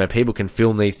smartphones, people can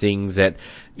film these things that,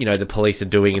 the police are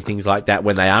doing and things like that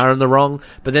when they are in the wrong.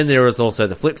 But then there is also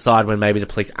the flip side when maybe the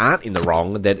police aren't in the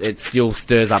wrong, that it still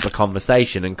stirs up a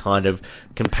conversation and kind of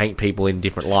can paint people in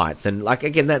different lights. And, like,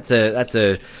 again, that's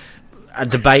a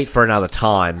debate for another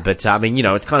time. But, I mean,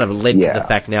 it's kind of led to the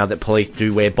fact now that police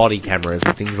do wear body cameras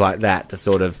and things like that to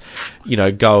sort of,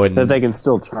 go and... That they can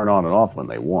still turn on and off when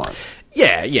they want.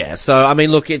 Yeah. So, I mean,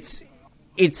 look, I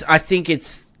think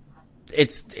it's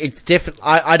definitely,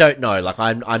 I don't know. Like,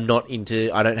 I'm not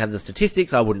into, I don't have the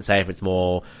statistics. I wouldn't say if it's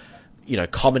more,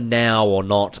 common now or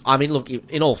not. I mean, look,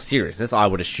 in all seriousness, I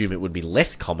would assume it would be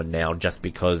less common now just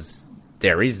because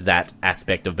there is that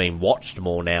aspect of being watched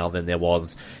more now than there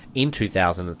was in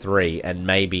 2003, and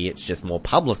maybe it's just more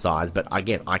publicized. But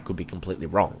again, I could be completely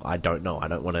wrong. I don't know. I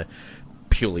don't want to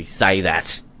purely say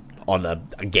that on a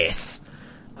guess.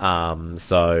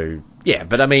 So yeah,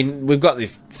 but I mean, we've got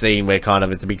this scene where kind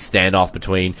of it's a big standoff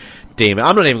between DMX.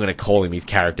 I'm not even going to call him his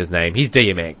character's name. He's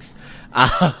DMX.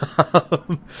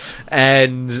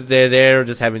 And they're there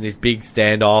just having this big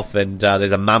standoff, and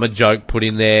there's a mama joke put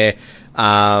in there.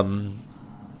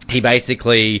 He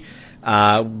basically,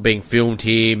 being filmed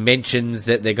here, mentions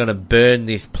that they're going to burn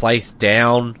this place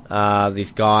down,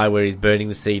 this guy where he's burning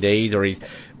the CDs, or he's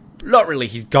not really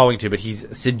he's going to, but he's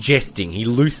suggesting, he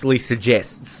loosely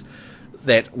suggests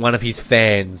that one of his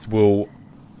fans will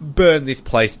burn this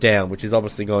place down, which is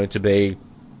obviously going to be,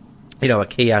 a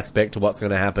key aspect to what's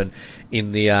going to happen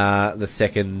in the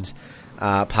second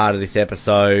part of this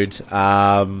episode.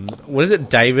 What is it,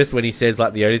 Davis, when he says,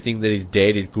 like, the only thing that is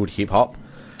dead is good hip-hop?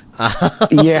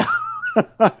 Yeah.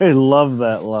 I love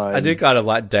that line. I do kind of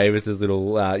like Davis's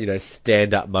little,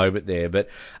 stand-up moment there. But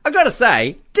I got to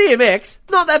say, DMX,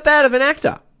 not that bad of an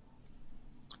actor.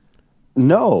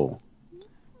 No.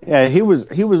 Yeah, he was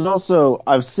also.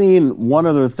 I've seen one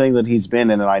other thing that he's been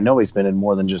in, and I know he's been in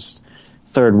more than just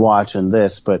Third Watch and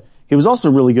this, but he was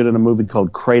also really good in a movie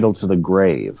called Cradle to the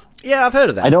Grave. Yeah, I've heard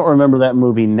of that. I don't remember that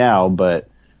movie now, but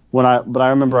I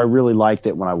remember I really liked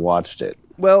it when I watched it.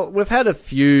 Well, we've had a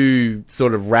few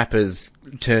sort of rappers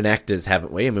turn actors,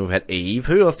 haven't we? I mean, we've had Eve.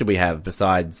 Who else did we have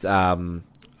besides?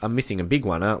 I'm missing a big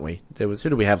one, aren't we? Who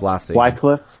did we have last season?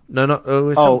 Wycliffe? No.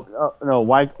 No.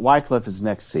 Wycliffe is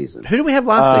next season. Who do we have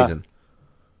last season?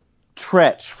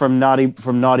 Tretch from Naughty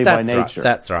by Nature.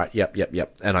 That's right.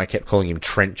 Yep. And I kept calling him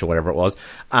Trench or whatever it was.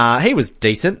 He was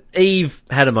decent. Eve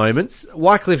had her moments.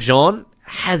 Wycliffe Jean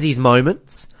has his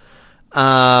moments.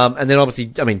 And then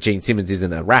obviously, I mean, Gene Simmons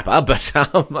isn't a rapper, but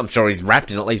I'm sure he's rapped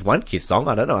in at least one Kiss song.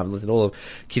 I don't know. I haven't listened to all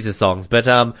of Kiss's songs, but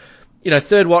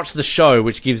Third Watch the show,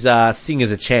 which gives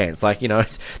singers a chance. Like,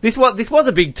 this was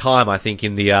a big time, I think,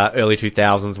 in the early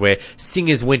 2000s where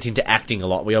singers went into acting a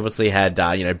lot. We obviously had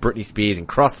Britney Spears in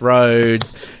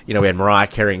Crossroads. We had Mariah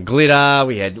Carey in Glitter.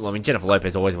 Jennifer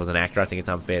Lopez always was an actor. I think it's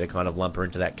unfair to kind of lump her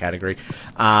into that category.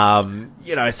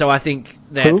 So I think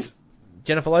that. Who?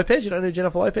 Jennifer Lopez? You don't know who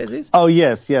Jennifer Lopez is? Oh,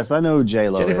 yes, I know who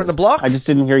J-Lo is. Jennifer in the Block? I just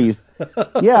didn't hear you.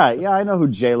 Yeah, I know who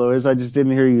J-Lo is. I just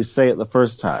didn't hear you say it the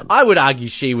first time. I would argue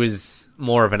she was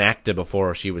more of an actor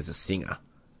before she was a singer.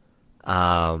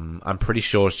 I'm pretty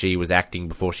sure she was acting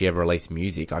before she ever released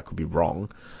music. I could be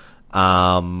wrong.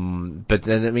 But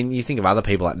then, I mean, you think of other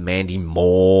people like Mandy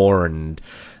Moore and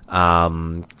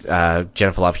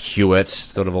Jennifer Love Hewitt,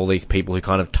 sort of all these people who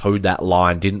kind of towed that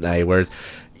line, didn't they? Whereas,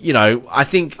 I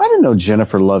think I didn't know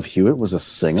Jennifer Love Hewitt was a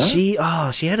singer. She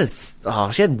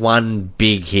had one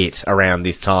big hit around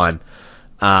this time.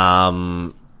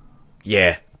 Yeah,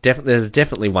 there's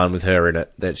definitely one with her in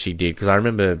it that she did, because I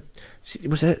remember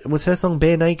was her song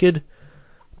Bare Naked,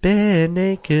 and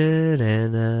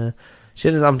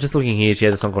I'm just looking here. She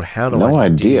had a song called How Do I No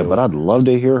idea, Deal? but I'd love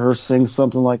to hear her sing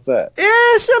something like that. Yeah,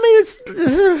 it's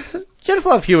Jennifer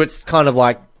Love Hewitt's kind of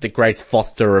like the Grace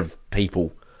Foster of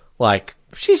people, like.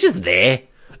 She's just there.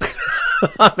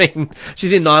 I mean,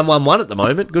 she's in 911 at the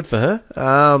moment. Good for her.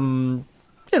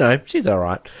 She's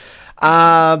alright.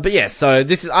 But yeah, so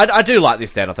this is, I do like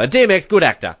this standoff though. DMX, good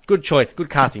actor. Good choice. Good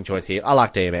casting choice here. I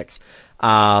like DMX.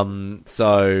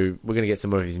 So we're gonna get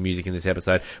some more of his music in this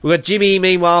episode. We've got Jimmy,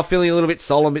 meanwhile, feeling a little bit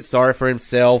solemn, a bit sorry for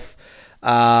himself.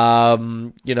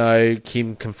 Kim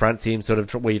confronts him, sort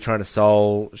of, where you're trying to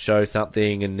show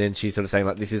something, and then she's sort of saying,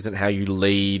 like, this isn't how you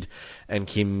lead, and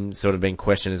Kim sort of being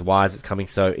questioned as, why is it coming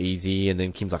so easy? And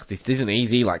then Kim's like, this isn't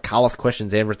easy, like, Carlos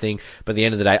questions everything, but at the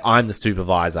end of the day, I'm the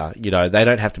supervisor, they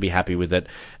don't have to be happy with it,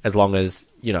 as long as,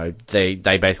 they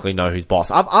basically know who's boss.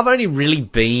 I've only really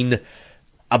been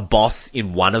a boss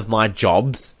in one of my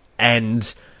jobs,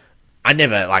 and I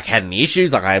never, had any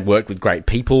issues. I had worked with great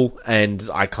people, and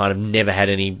I kind of never had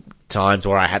any times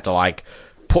where I had to,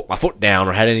 put my foot down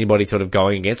or had anybody sort of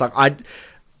going against.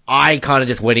 I kind of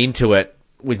just went into it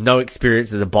with no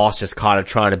experience as a boss, just kind of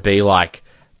trying to be, a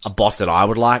boss that I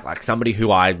would like somebody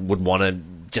who I would want to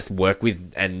just work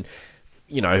with and,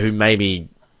 who maybe,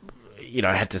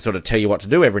 had to sort of tell you what to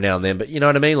do every now and then. But you know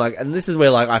what I mean? And this is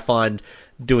where, I find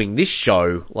doing this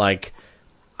show,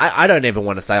 I don't ever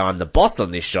want to say I'm the boss on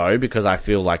this show, because I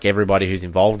feel like everybody who's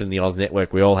involved in the Oz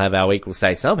Network, we all have our equal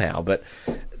say somehow. But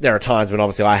there are times when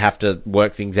obviously I have to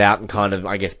work things out and kind of,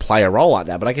 I guess, play a role like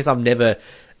that. But I guess I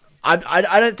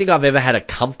don't think I've ever had a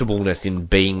comfortableness in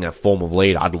being a form of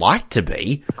lead. I'd like to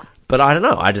be, but I don't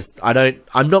know.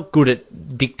 I'm not good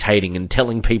at dictating and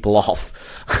telling people off.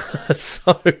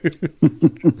 So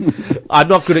I'm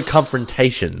not good at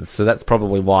confrontations. So that's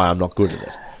probably why I'm not good at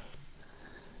it.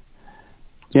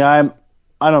 Yeah,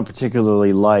 I don't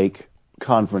particularly like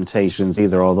confrontations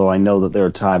either, although I know that there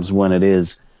are times when it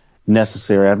is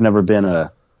necessary. I've never been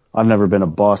a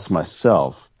boss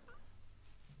myself.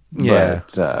 Yeah.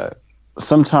 But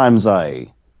sometimes I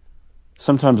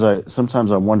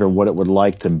wonder what it would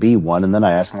like to be one, and then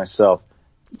I ask myself,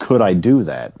 could I do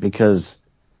that? Because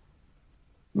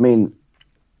like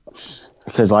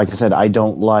I said, I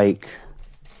don't like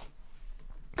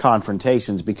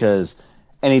confrontations, because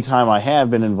anytime I have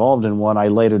been involved in one, I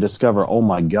later discover, oh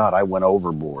my God, I went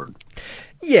overboard.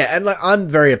 Yeah, and I'm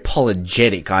very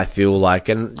apologetic, I feel like,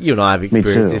 and you and I have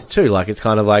experienced this too. It's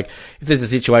kind of if there's a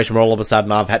situation where all of a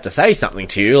sudden I've had to say something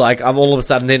to you, I'm all of a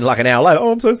sudden then an hour later,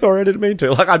 oh, I'm so sorry, I didn't mean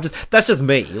to. That's just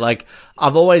me.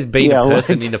 I've always been a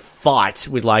person in a fight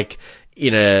with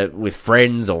with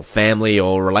friends or family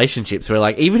or relationships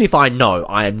where even if I know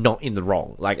I am not in the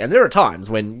wrong, and there are times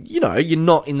when, you're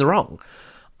not in the wrong,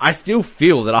 I still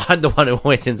feel that I'm the one who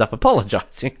always ends up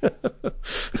apologizing.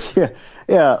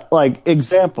 Yeah,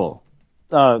 example.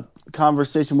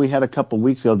 conversation we had a couple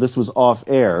weeks ago. This was off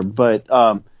air, but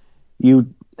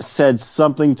you said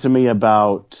something to me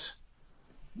about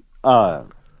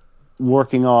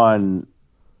working on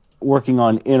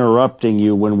interrupting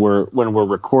you when we're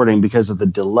recording because of the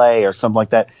delay or something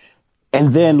like that.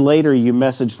 And then later you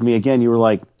messaged me again. You were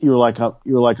like,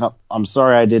 I'm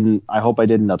sorry, I hope I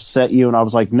didn't upset you. And I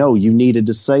was like, no, you needed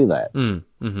to say that.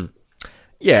 Mm-hmm.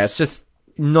 Yeah, it's just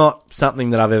not something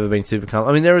that I've ever been super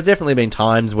comfortable. I mean, there have definitely been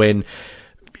times when,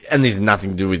 and this has nothing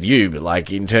to do with you, but like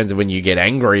in terms of when you get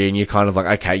angry and you're kind of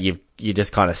like, okay, you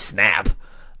just kind of snap.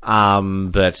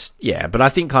 But I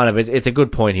think kind of it's a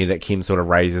good point here that Kim sort of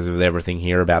raises with everything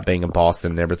here about being a boss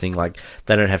and everything. Like,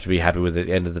 they don't have to be happy with it at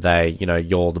the end of the day. You know,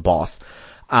 you're the boss.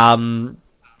 But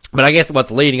I guess what's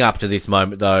leading up to this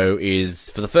moment though is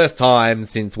for the first time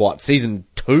since season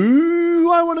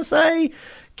 2, I want to say,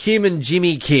 Kim and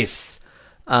Jimmy kiss.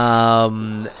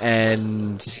 And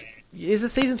is it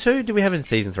season 2? Do we have it in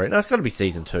season 3? No, it's got to be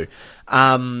season 2.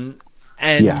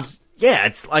 Yeah,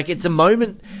 it's like, it's a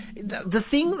moment. The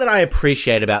thing that I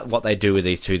appreciate about what they do with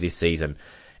these two this season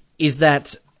is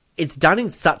that it's done in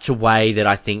such a way that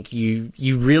I think you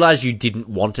realize you didn't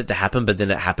want it to happen, but then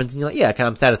it happens and you're like, yeah, okay,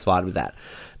 I'm satisfied with that.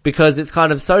 Because it's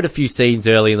kind of sowed a few seeds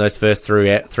early in those first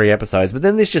three episodes, but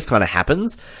then this just kind of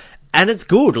happens and it's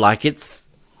good. Like, it's,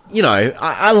 you know,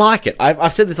 I like it.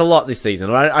 I've said this a lot this season.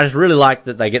 I just really like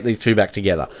that they get these two back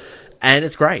together. And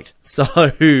it's great. So,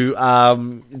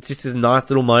 it's just this nice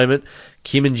little moment.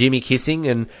 Kim and Jimmy kissing,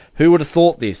 and who would have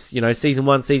thought this, you know, season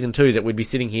 1, season 2, that we'd be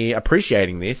sitting here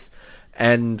appreciating this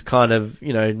and kind of,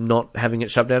 you know, not having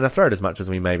it shoved down our throat as much as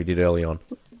we maybe did early on.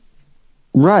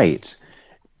 Right.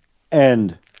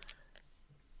 And,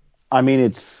 I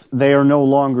mean, they are no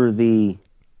longer the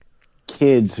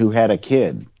kids who had a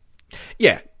kid.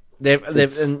 Yeah.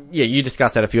 And yeah, you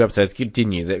discussed that a few episodes,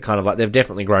 didn't you? That kind of like, they've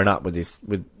definitely grown up with this,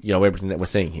 with, you know, everything that we're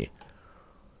seeing here.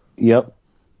 Yep.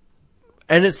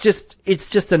 And it's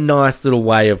just a nice little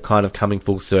way of kind of coming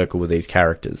full circle with these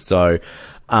characters. So,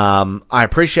 I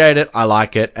appreciate it. I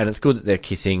like it. And it's good that they're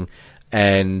kissing.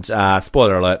 And,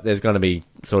 spoiler alert, there's going to be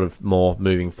sort of more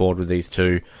moving forward with these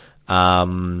two,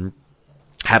 happening,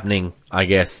 I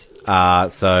guess.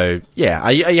 So yeah,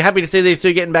 are you happy to see these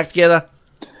two getting back together?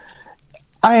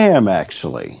 I am,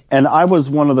 actually. And I was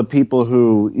one of the people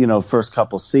who, you know, first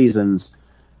couple seasons,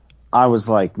 I was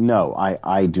like, no,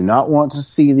 I do not want to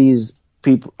see these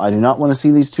people. I do not want to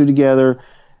see these two together.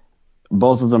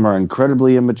 Both of them are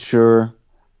incredibly immature.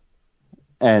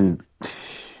 And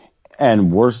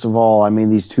worst of all, I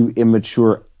mean, these two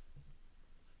immature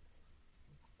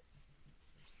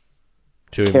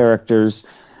characters,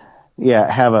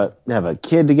 have a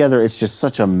kid together. It's just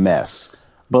such a mess.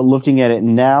 But looking at it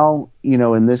now, you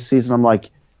know, in this season, I'm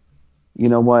like, you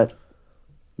know what?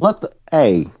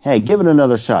 Hey, give it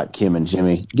another shot, Kim and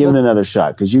Jimmy. Give it another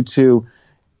shot, because you two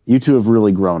have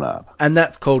really grown up. And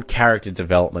that's called character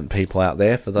development, people out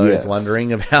there, for those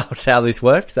wondering about how this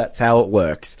works. That's how it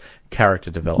works. Character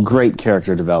development. Great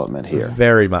character development here.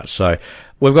 Very much so.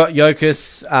 We've got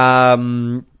Yokas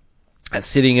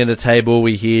sitting at a table.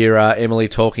 We hear Emily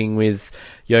talking with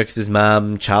Yokas'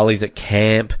 mum. Charlie's at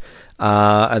camp.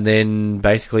 And then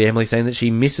basically Emily saying that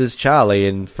she misses Charlie,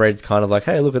 and Fred's kind of like,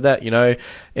 hey, look at that, you know,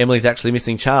 Emily's actually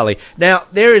missing Charlie. Now,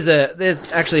 there's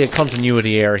actually a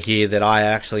continuity error here that I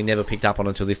actually never picked up on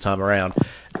until this time around.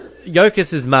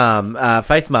 Yokas' mom,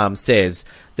 Face Mom, says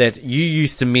that you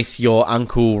used to miss your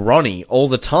Uncle Ronnie all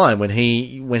the time when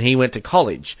he went to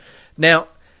college. Now,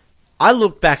 I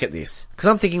look back at this, because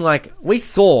I'm thinking, like, we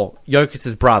saw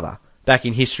Yokas' brother back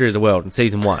in History of the World in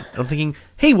season 1. And I'm thinking,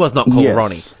 he was not called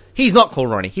Ronnie. He's not called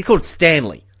Ronnie. He's called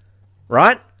Stanley.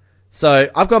 Right? So,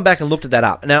 I've gone back and looked at that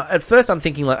up. Now, at first I'm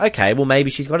thinking like, okay, well maybe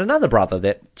she's got another brother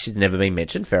that she's never been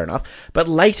mentioned, fair enough. But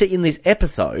later in this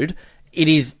episode, it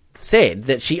is said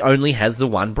that she only has the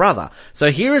one brother. So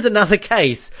here is another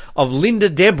case of Linda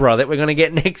Deborah that we're going to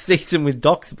get next season with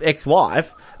Doc's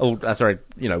ex-wife,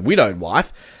 widowed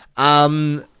wife.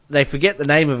 They forget the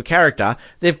name of a character.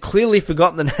 They've clearly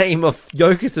forgotten the name of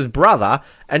Yokas' brother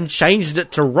and changed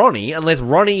it to Ronnie, unless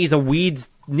Ronnie is a weird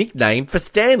nickname for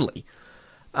Stanley.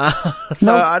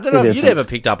 So I don't know if you'd ever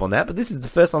picked up on that, but this is the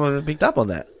first time I've ever picked up on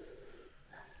that.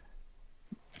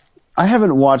 I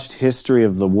haven't watched History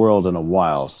of the World in a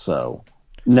while, so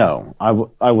no, I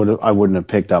wouldn't have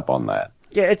picked up on that.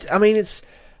 Yeah,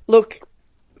 look,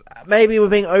 maybe we're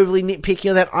being overly nitpicky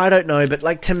on that, I don't know, but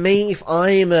like, to me, if I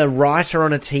am a writer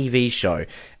on a TV show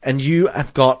and you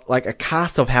have got like a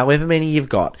cast of however many you've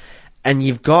got, and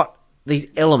you've got these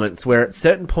elements where at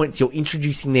certain points you're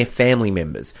introducing their family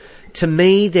members, To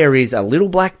me, there is a little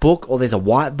black book, or there's a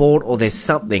whiteboard, or there's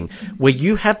something where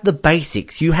you have the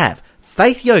basics. You have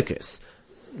Faith Yokas,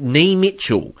 Nee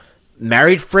Mitchell,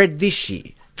 married Fred this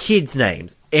year, kids'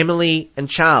 names, Emily and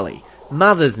Charlie,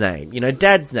 mother's name,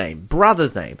 dad's name,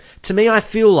 brother's name. To me, I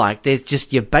feel like there's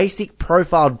just your basic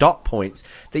profile dot points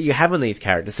that you have on these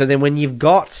characters. So then when you've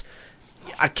got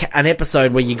an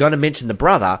episode where you're going to mention the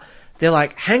brother, they're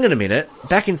like, hang on a minute,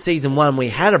 back in season 1 we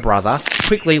had a brother.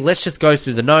 Quickly, let's just go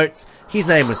through the notes. His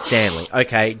name was Stanley.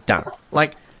 Okay, done.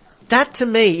 Like, that to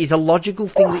me is a logical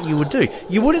thing that you would do.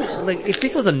 You wouldn't, like, if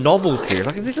this was a novel series,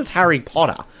 like if this was Harry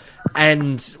Potter,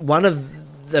 and one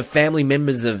of the family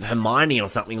members of Hermione or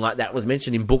something like that was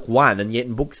mentioned in book 1, and yet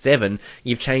in book 7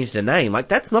 you've changed a name, like,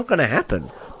 that's not going to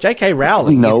happen. J.K.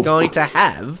 Rowling is going to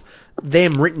have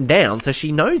them written down so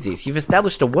she knows this. You've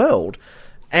established a world.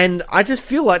 And I just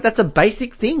feel like that's a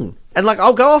basic thing. And, like,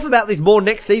 I'll go off about this more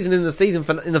next season in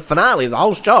the finale of the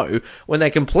whole show, when they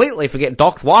completely forget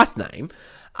Doc's wife's name.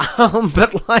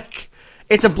 But, like,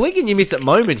 it's a blink and you miss it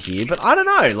moment here, but I don't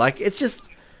know, like, it's just,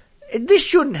 this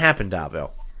shouldn't happen,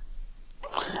 Darvell.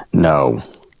 No.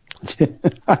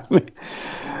 I mean,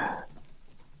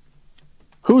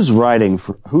 who's writing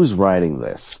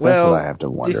this? That's what I have to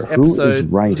wonder. Who is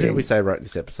writing? Who did we say wrote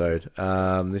this episode?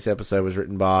 This episode was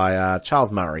written by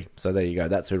Charles Murray. So there you go.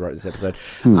 That's who wrote this episode.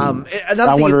 I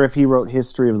wonder if he wrote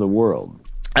History of the World.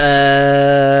 I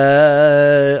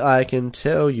can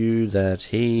tell you that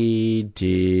he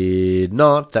did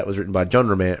not. That was written by John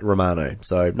Romano.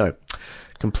 So no.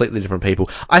 Completely different people.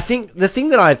 I think the thing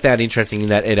that I found interesting in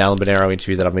that Ed Allen Bonero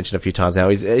interview that I've mentioned a few times now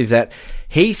is that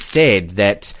he said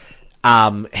that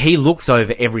he looks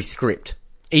over every script.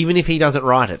 Even if he doesn't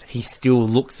write it, he still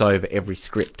looks over every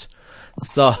script.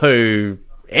 So,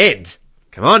 Ed,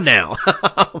 come on now.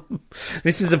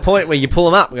 This is the point where you pull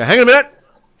him up and go, hang on a minute.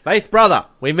 Faith's brother.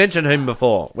 We mentioned him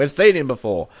before. We've seen him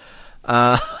before.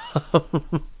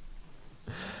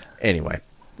 Anyway.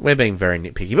 We're being very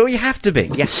nitpicky, but you have to be.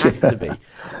 You have to be.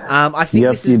 I think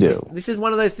yes, this is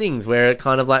one of those things where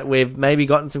kind of like we've maybe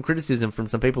gotten some criticism from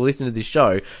some people listening to this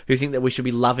show who think that we should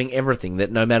be loving everything,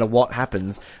 that no matter what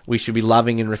happens, we should be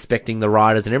loving and respecting the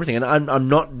writers and everything. And I'm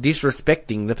not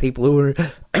disrespecting the people who are,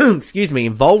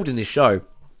 involved in this show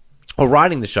or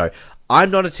writing the show.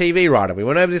 I'm not a TV writer. We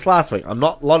went over this last week. I'm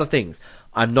not a lot of things.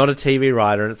 I'm not a TV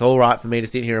writer, and it's all right for me to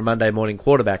sit here on Monday morning,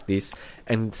 quarterback this,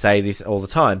 and say this all the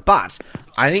time. But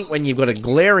I think when you've got a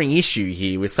glaring issue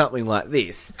here with something like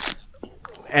this,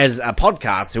 as a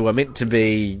podcast who are meant to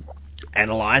be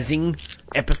analysing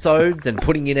episodes and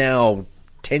putting in our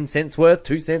 10 cents worth,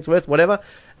 2 cents worth, whatever,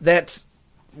 that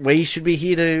we should be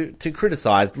here to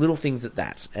criticise little things at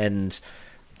that. And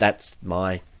that's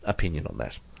my opinion on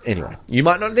that. Anyway, you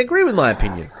might not agree with my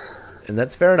opinion, and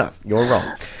that's fair enough. You're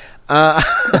wrong.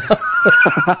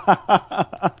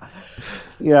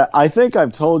 Yeah, I think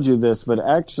I've told you this, but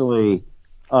actually,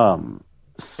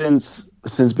 since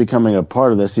becoming a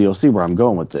part of this, you'll see where I'm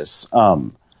going with this.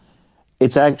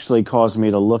 It's actually caused me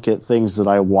to look at things that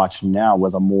I watch now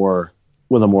with a more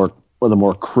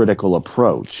critical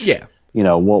approach. Yeah,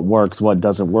 what works, what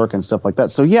doesn't work, and stuff like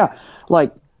that. So yeah,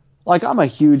 like I'm a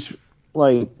huge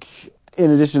in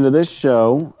addition to this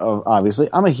show, obviously,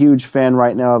 I'm a huge fan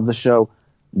right now of the show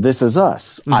This Is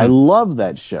Us. Mm-hmm. I love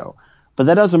that show, but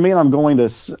that doesn't mean I'm going to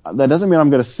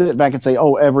sit back and say,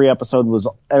 "Oh, every episode was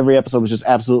just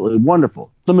absolutely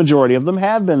wonderful." The majority of them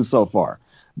have been so far,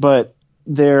 but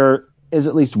there is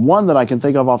at least one that I can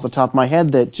think of off the top of my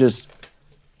head that just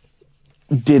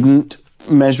didn't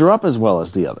measure up as well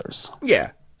as the others.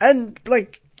 Yeah, and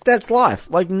that's life.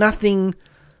 Nothing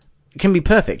can be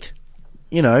perfect.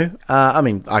 I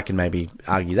mean, I can maybe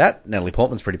argue that Natalie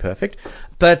Portman's pretty perfect,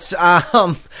 but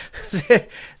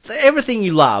everything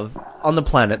you love on the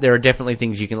planet, there are definitely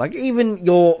things you can even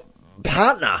your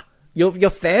partner, your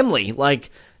family.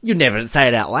 You never say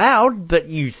it out loud, but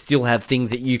you still have things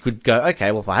that you could go,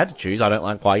 okay, well, if I had to choose, I don't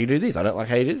like why you do this. I don't like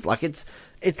how you do this.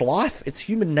 It's life. It's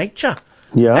human nature.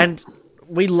 Yeah. And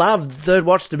we love Third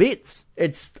Watch to bits.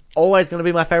 It's always going to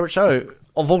be my favorite show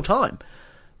of all time,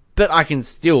 but I can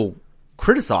still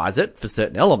criticize it for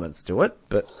certain elements to it,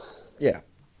 but yeah.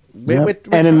 We're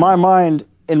and in my mind,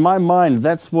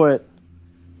 that's what,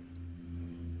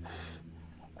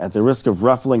 at the risk of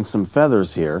ruffling some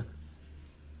feathers here,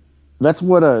 that's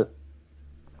what a,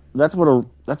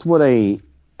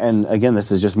 and again,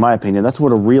 this is just my opinion, that's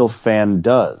what a real fan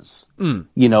does. Mm.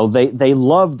 They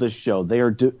love the show.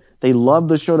 They love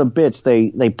the show to bits.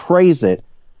 They praise it,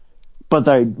 but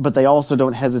they also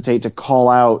don't hesitate to call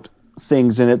out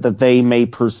things in it that they may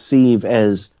perceive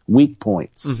as weak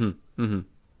points. Mm-hmm. Mm-hmm.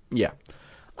 Yeah.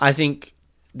 I think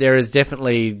there is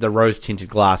definitely the rose-tinted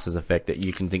glasses effect that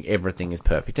you can think everything is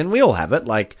perfect. And we all have it.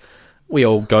 Like, we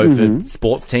all go for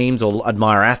sports teams or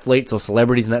admire athletes or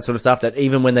celebrities and that sort of stuff, that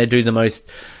even when they do the most,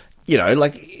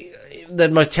 the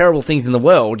most terrible things in the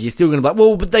world, you're still going to be like,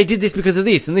 well, but they did this because of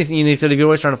this and this, and you're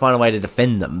always trying to find a way to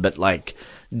defend them. But, like,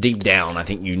 deep down, I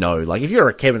think like, if you're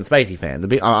a Kevin Spacey fan,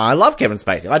 I love Kevin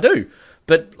Spacey, I do.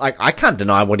 But, like, I can't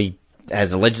deny what he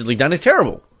has allegedly done is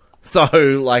terrible. So,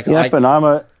 like... Yep, and I'm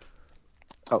a...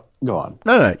 Oh, go on.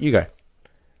 No, you go.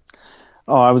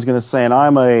 Oh, I was going to say, and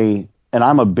I'm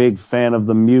a big fan of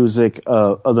the music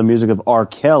of R.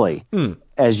 Kelly,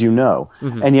 as you know.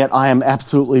 Mm-hmm. And yet I am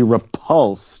absolutely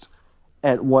repulsed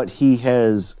at what he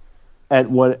has...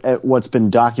 at what's been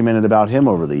documented about him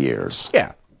over the years.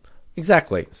 Yeah,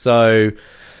 exactly. So...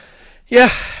 Yeah,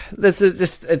 this is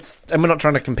just, and we're not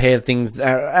trying to compare things,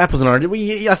 apples and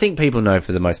oranges. I think people know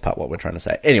for the most part what we're trying to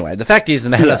say. Anyway, the fact is, the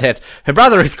matter that her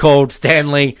brother is called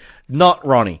Stanley, not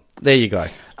Ronnie. There you go.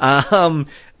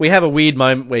 We have a weird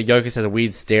moment where Yokas has a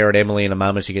weird stare at Emily and her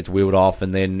mum as she gets wheeled off,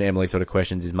 and then Emily sort of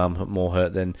questions his mum more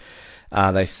hurt than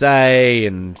they say,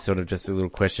 and sort of just a little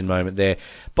question moment there.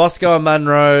 Bosco and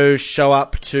Munro show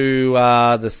up to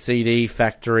the CD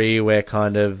factory where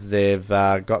kind of they've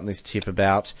gotten this tip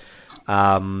about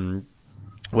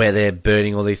where they're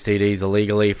burning all these CDs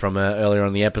illegally from earlier on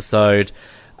in the episode.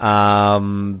 They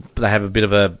have a bit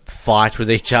of a fight with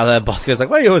each other. Bosco's like,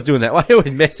 why are you always doing that? Why are you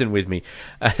always messing with me?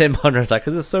 And then Monroe's like,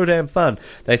 because it's so damn fun.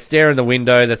 They stare in the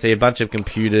window. They see a bunch of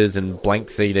computers and blank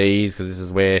CDs because this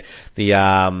is where the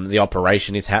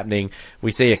operation is happening.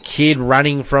 We see a kid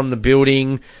running from the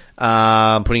building,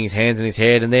 putting his hands in his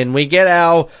head, and then we get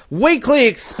our weekly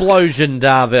explosion,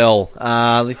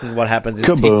 Darvell. This is what happens in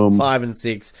season 5 and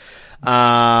 6.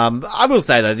 I will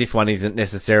say though, this one isn't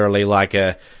necessarily like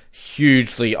a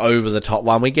hugely over-the-top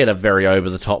one. We get a very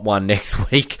over-the-top one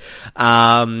next week.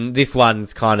 This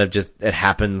one's kind of just, it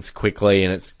happens quickly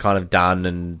and it's kind of done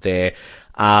and there.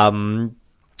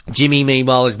 Jimmy,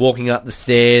 meanwhile, is walking up the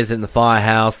stairs in the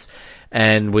firehouse,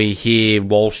 and we hear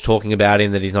Walsh talking about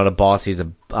him, that he's not a boss, he's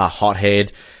a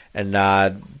hothead. And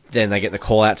then they get the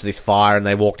call out to this fire, and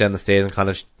they walk down the stairs, and kind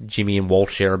of Jimmy and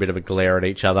Walsh share a bit of a glare at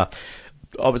each other.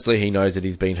 Obviously, he knows that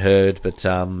he's been heard, but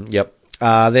yep.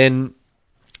 Then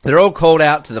they're all called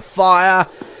out to the fire.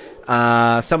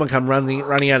 Someone come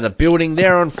running out of the building.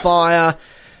 They're on fire.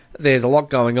 There's a lot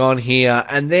going on here.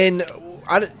 And then,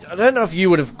 I don't know if you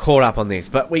would have caught up on this,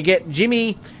 but we get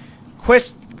Jimmy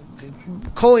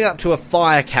calling up to a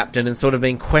fire captain and sort of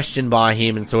being questioned by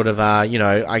him and sort of,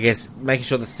 I guess, making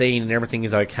sure the scene and everything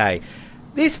is okay.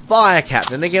 This fire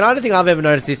captain, again, I don't think I've ever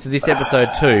noticed this to this episode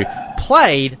too,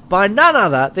 played by none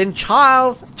other than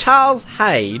Charles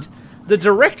Hayde, the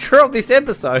director of this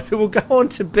episode, who will go on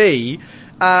to be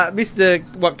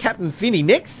Captain Finney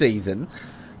next season.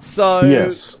 So,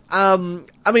 yes. I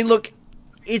mean, look,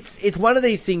 it's one of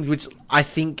these things which I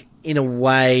think, in a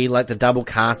way, like the double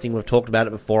casting, we've talked about it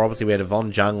before. Obviously, we had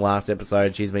Yvonne Jung last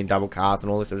episode. She's been double cast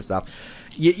and all this sort of stuff.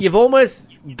 You've almost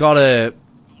got to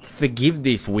forgive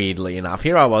this, weirdly enough.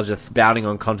 Here I was just spouting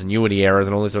on continuity errors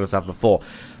and all this sort of stuff before,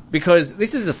 because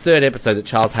this is the third episode that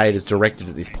Charles Hayde has directed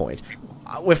at this point.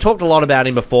 We've talked a lot about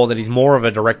him before, that he's more of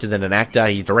a director than an actor.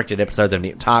 He's directed episodes of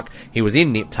Nip Tuck. He was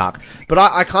in Nip Tuck. But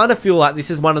I kind of feel like this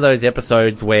is one of those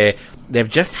episodes where they've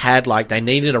just had, like, they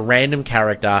needed a random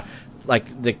character.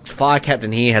 Like, the fire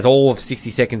captain here has all of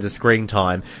 60 seconds of screen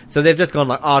time. So they've just gone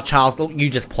like, oh, Charles, look, you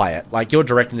just play it. Like, you're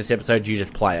directing this episode, you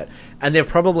just play it. And they've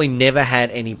probably never had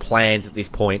any plans at this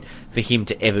point for him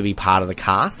to ever be part of the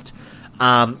cast.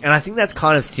 And I think that's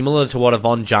kind of similar to what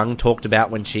Yvonne Jung talked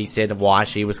about when she said why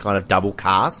she was kind of double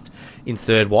cast in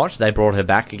Third Watch. They brought her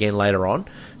back again later on.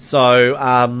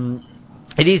 So,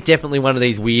 it is definitely one of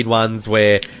these weird ones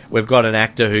where we've got an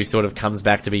actor who sort of comes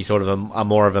back to be sort of a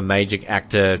more of a major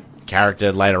actor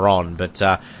character later on. But,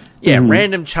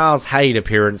 random Charles Hayde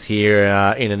appearance here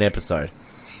in an episode.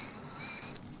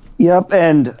 Yep,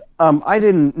 and I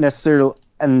didn't necessarily,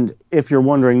 and if you're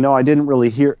wondering, no, I didn't really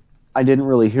hear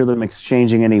them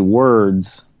exchanging any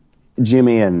words,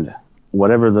 Jimmy and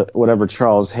whatever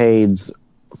Charles Hayde's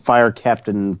fire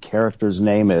captain character's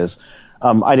name is.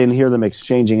 I didn't hear them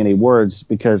exchanging any words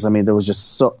because, I mean, there was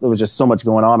just so much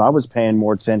going on. I was paying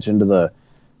more attention to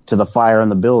the fire in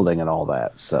the building and all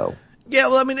that. So yeah,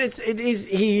 well, I mean,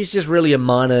 he's just really a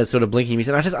minor sort of blinking miss,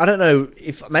 and I don't know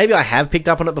if maybe I have picked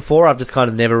up on it before. I've just kind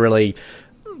of never really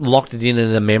locked it in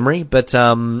a memory, but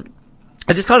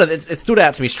I just kind of, it stood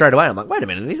out to me straight away. I'm like, wait a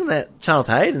minute, isn't that Charles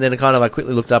Hayde? And then I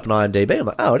quickly looked up on IMDb. I'm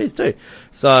like, oh, it is too.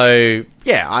 So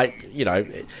yeah,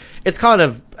 it's kind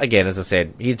of, again, as I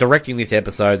said, he's directing this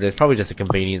episode. There's probably just a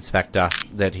convenience factor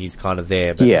that he's kind of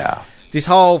there. But yeah. this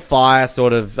whole fire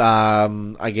sort of,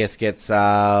 I guess, gets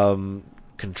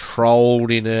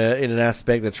controlled in an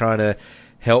aspect. They're trying to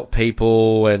help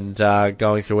people and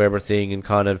going through everything, and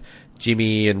kind of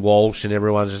Jimmy and Walsh and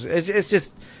everyone's just it's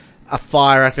just a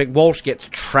fire aspect. Walsh gets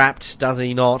trapped, does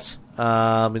he not?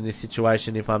 In this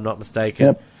situation, if I'm not mistaken.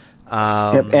 Yep.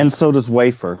 And so does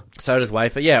Wafer.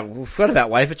 Yeah, we forgot about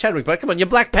Wafer. Chadwick, but come on, you're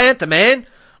Black Panther, man.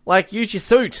 Like, use your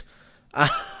suit.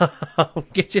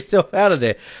 Get yourself out of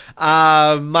there.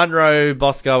 Munro,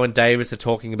 Bosco, and Davis are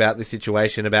talking about this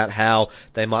situation, about how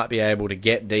they might be able to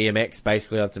get DMX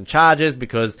basically on some charges,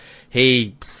 because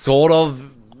he sort of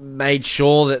made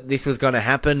sure that this was going to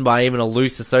happen by even a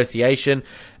loose association.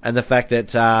 And the fact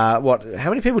that, how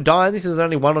many people die in this? There's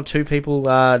only 1 or 2 people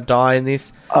die in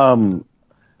this.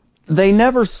 They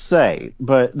never say,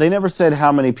 but they never said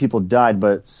how many people died,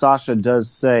 but Sasha does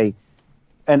say,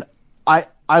 and I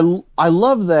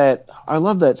love that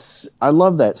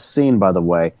scene, by the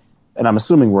way, and I'm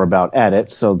assuming we're about at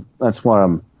it, so that's what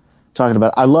I'm talking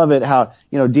about. I love it how,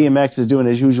 DMX is doing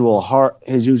his usual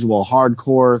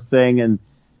hardcore thing, and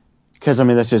because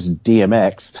that's just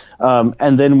DMX.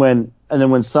 And then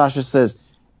when Sasha says,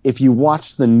 if you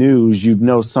watch the news, you'd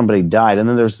know somebody died, and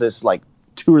then there's this like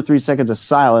 2 or 3 seconds of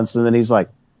silence, and then he's like,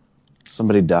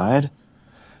 somebody died?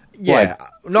 Yeah,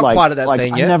 not quite at that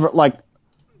scene yet. I never,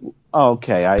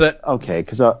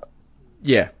 because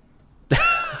yeah.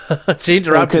 She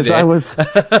interrupted there.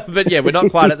 But yeah, we're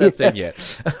not quite at that scene yet.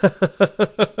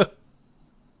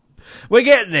 We're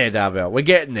getting there, Darvell. We're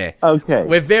getting there. Okay.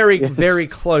 We're very, very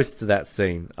close to that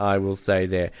scene, I will say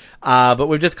there. But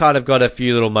we've just kind of got a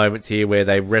few little moments here where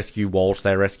they rescue Walsh,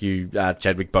 they rescue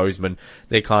Chadwick Boseman.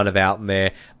 They're kind of out in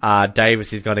there.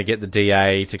 Davis is going to get the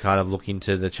DA to kind of look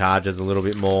into the charges a little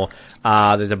bit more.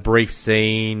 There's a brief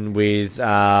scene with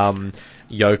Yokas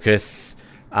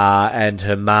and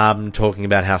her mum talking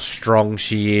about how strong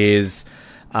she is.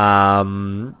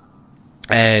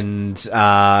 And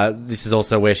this is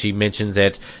also where she mentions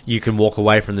that you can walk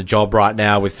away from the job right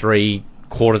now with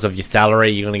 3/4 of your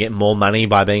salary. You're going to get more money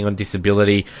by being on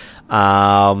disability.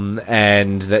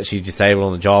 And that she's disabled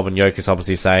on the job. And Yokas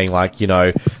obviously saying, like,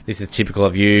 this is typical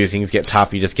of you. Things get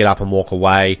tough. You just get up and walk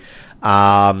away.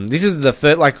 This is the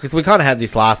first, because we kind of had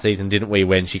this last season, didn't we,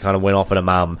 when she kind of went off at her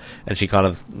mum and she kind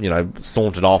of,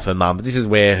 sauntered off her mum. But this is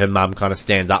where her mum kind of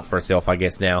stands up for herself, I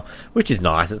guess, now, which is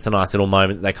nice. It's a nice little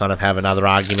moment. They kind of have another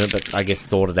argument, but I guess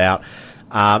sorted out.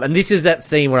 And this is that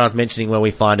scene where I was mentioning where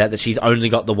we find out that she's only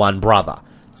got the one brother.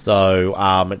 So,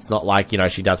 it's not like,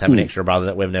 she does have an extra brother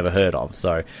that we've never heard of.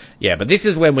 So, yeah, but this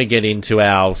is when we get into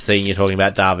our scene you're talking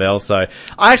about, Darvell. So,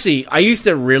 I used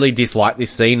to really dislike this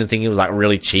scene and think it was, like,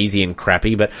 really cheesy and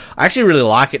crappy, but I actually really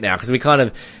like it now, because we kind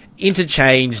of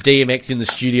interchange DMX in the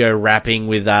studio rapping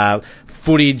with,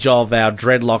 footage of our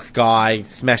dreadlocks guy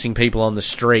smashing people on the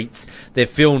streets. They've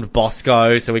filmed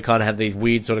Bosco, so we kind of have these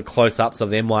weird sort of close-ups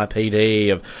of the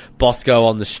NYPD, of Bosco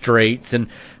on the streets, and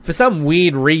for some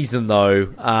weird reason,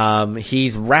 though,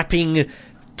 he's rapping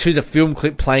to the film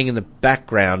clip playing in the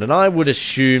background, and I would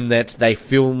assume that they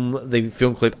film the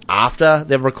film clip after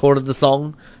they've recorded the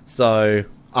song, so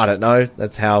I don't know.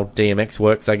 That's how DMX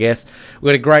works, I guess. We've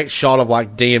got a great shot of,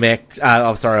 like,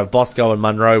 of Bosco and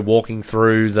Munro walking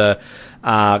through the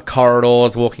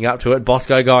corridors, walking up to it,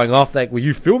 Bosco going off, like, were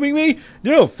you filming me?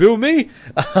 You don't film me.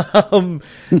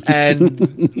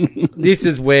 And this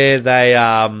is where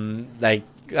they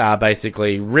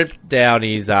basically ripped down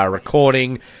his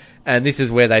recording, and this is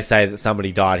where they say that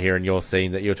somebody died here in your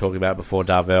scene that you were talking about before,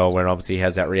 Darvell, where obviously he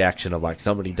has that reaction of, like,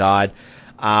 somebody died.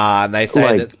 And they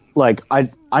say I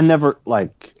never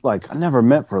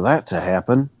meant for that to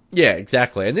happen. Yeah,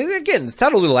 exactly. And then, again,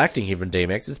 subtle little acting here from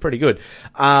DMX is pretty good.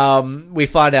 We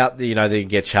find out that, they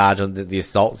get charged on the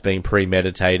assault's being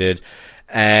premeditated.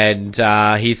 And,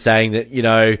 he's saying that,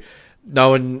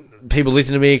 people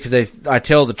listen to me because I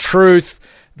tell the truth.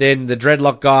 Then the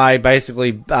dreadlock guy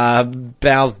basically,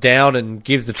 bows down and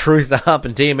gives the truth up,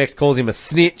 and DMX calls him a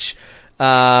snitch.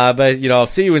 But, I'll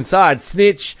see you inside,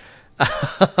 snitch.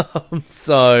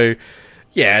 So,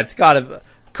 yeah, it's kind of a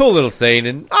cool little scene,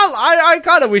 and I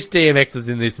kind of wish DMX was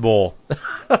in this more.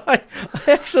 I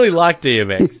actually like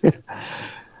DMX.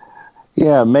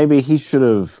 Yeah, maybe he should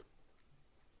have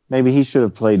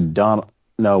played Donald.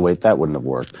 No, wait, that wouldn't have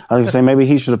worked. I was going to say maybe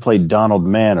he should have played Donald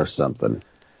Mann or something.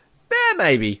 Yeah,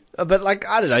 maybe. But,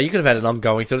 I don't know, you could have had an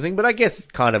ongoing sort of thing, but I guess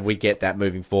kind of we get that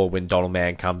moving forward when Donald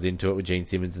Mann comes into it with Gene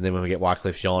Simmons, and then when we get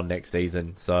Wycliffe Jean next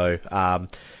season. So,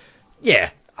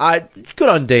 yeah. Good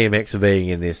on DMX for being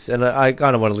in this, and I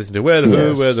kind of want to listen to Where the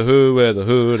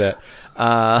Who, that.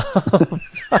 I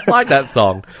like that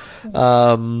song.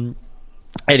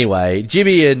 Anyway,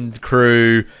 Jimmy and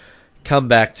crew come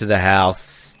back to the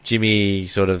house. Jimmy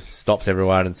sort of stops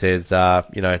everyone and says,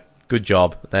 good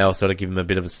job. They all sort of give him a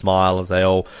bit of a smile as they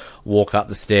all walk up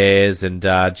the stairs, and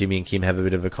Jimmy and Kim have a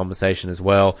bit of a conversation as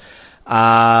well.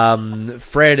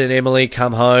 Fred and Emily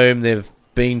come home. They've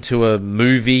been to a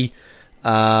movie.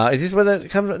 Is this where that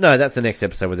comes from? No, that's the next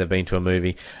episode where they've been to a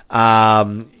movie.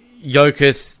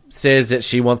 Yokas says that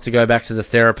she wants to go back to the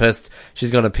therapist.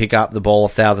 She's going to pick up the ball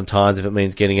 1,000 times if it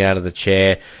means getting out of the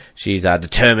chair. She's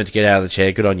determined to get out of the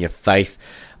chair. Good on your faith.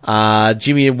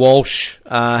 Jimmy and Walsh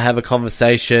have a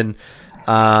conversation,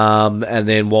 and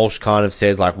then Walsh kind of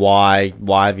says, like, why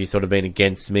have you sort of been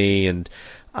against me? And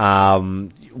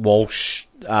Walsh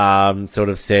sort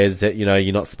of says that,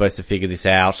 you're not supposed to figure this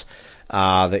out,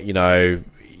 that,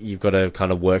 you've got to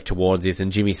kind of work towards this.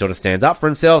 And Jimmy sort of stands up for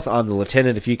himself. I'm the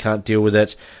lieutenant. If you can't deal with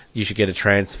it, you should get a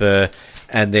transfer.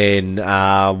 And then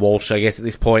Walsh, I guess at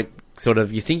this point, sort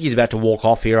of, you think he's about to walk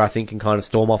off here, I think, and kind of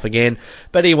storm off again.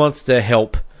 But he wants to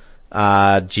help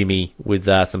Jimmy with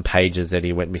some pages that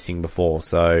he went missing before.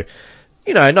 So,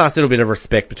 nice little bit of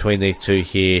respect between these two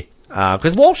here.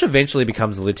 Because Walsh eventually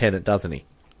becomes a lieutenant, doesn't he?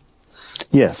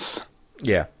 Yes.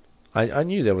 Yeah. I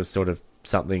knew there was sort of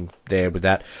something there with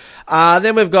that.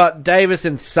 Then we've got Davis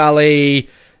and Sully.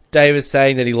 Davis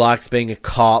saying that he likes being a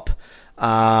cop.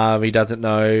 He doesn't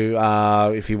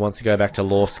know if he wants to go back to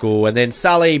law school. And then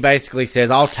Sully basically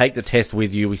says, I'll take the test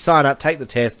with you. We sign up, take the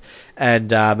test,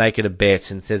 and make it a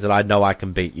bet, and says that I know I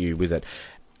can beat you with it.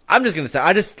 I'm just going to say,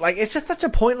 it's just such a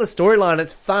pointless storyline.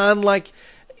 It's fun.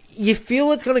 You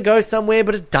feel it's going to go somewhere,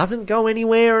 but it doesn't go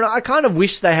anywhere. And I kind of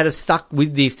wish they had stuck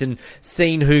with this and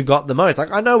seen who got the most.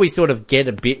 I know we sort of get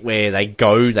a bit where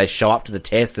they show up to the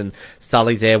test and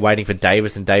Sully's there waiting for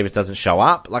Davis and Davis doesn't show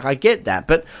up. I get that,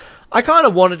 but I kind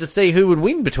of wanted to see who would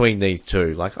win between these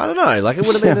two. I don't know. It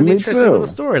would have been an interesting little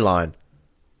storyline.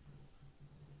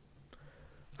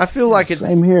 I feel like it's...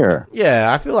 Same here.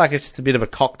 Yeah, I feel like it's just a bit of a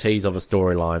cock tease of a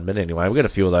storyline. But anyway, we've got a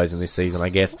few of those in this season, I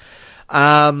guess.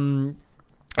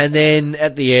 And then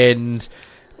at the end,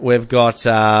 we've got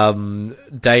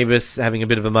Davis having a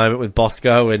bit of a moment with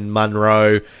Bosco and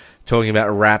Munro talking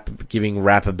about rap, giving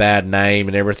rap a bad name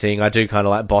and everything. I do kind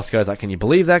of like Bosco's can you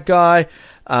believe that guy?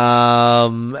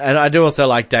 And I do also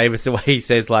like Davis, the way he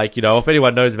says, if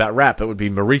anyone knows about rap, it would be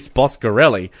Maurice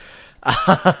Boscarelli.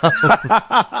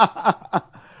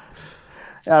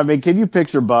 I mean, can you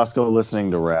picture Bosco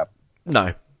listening to rap?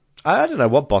 No. I don't know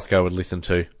what Bosco would listen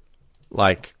to.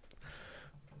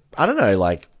 I don't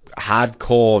know,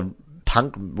 hardcore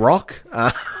punk rock?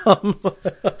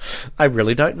 I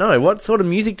really don't know. What sort of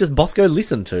music does Bosco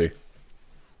listen to?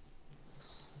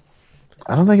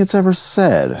 I don't think it's ever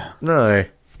said. No.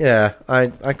 Yeah,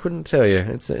 I couldn't tell you.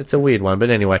 It's a weird one, but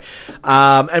anyway.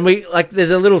 And we,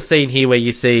 there's a little scene here where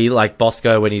you see,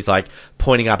 Bosco when he's,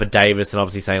 pointing up at Davis and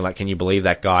obviously saying, can you believe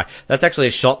that guy? That's actually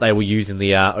a shot they will use in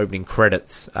the opening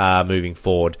credits moving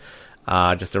forward.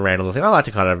 Just a random thing. I like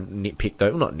to kind of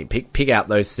pick out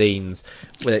those scenes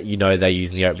where they use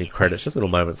in the opening credits. Just little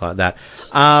moments like that.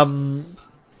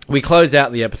 We close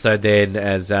out the episode then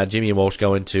as Jimmy and Walsh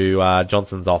go into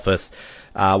Johnson's office.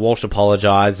 Walsh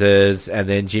apologizes, and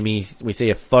then we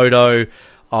see a photo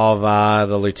of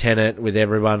the lieutenant with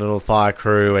everyone in the fire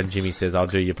crew, and Jimmy says, I'll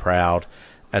do you proud.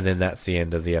 And then that's the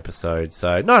end of the episode.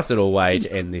 So nice little way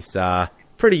to end this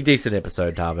pretty decent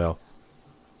episode, Darvell.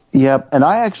 Yep, and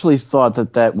I actually thought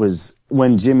that was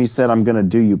when Jimmy said, I'm going to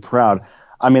do you proud.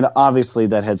 I mean, obviously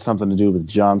that had something to do with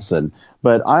Johnson,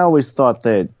 but I always thought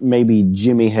that maybe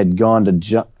Jimmy had gone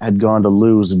to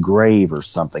Lou's grave or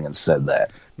something and said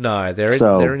that. No,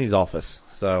 they're in his office.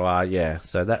 So,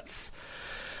 so that's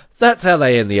how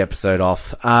they end the episode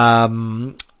off.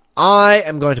 I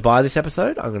am going to buy this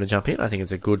episode. I'm going to jump in. I think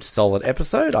it's a good, solid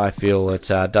episode. I feel it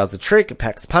does the trick. It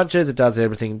packs punches. It does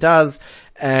everything it does.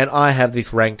 And I have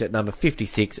this ranked at number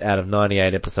 56 out of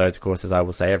 98 episodes. Of course, as I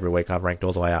will say every week, I've ranked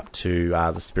all the way up to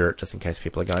The Spirit, just in case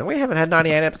people are going, we haven't had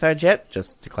 98 episodes yet.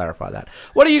 Just to clarify that.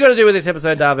 What are you going to do with this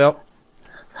episode, Darvell?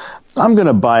 I'm going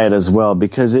to buy it as well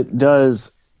because it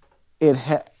does...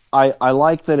 I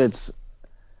like that it's...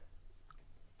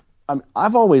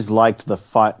 I've always liked the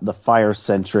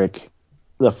fire-centric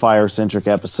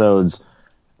episodes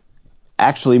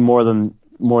actually more than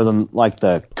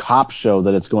the cop show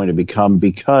that it's going to become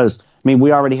because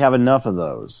we already have enough of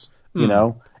those,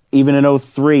 even in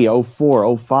 03,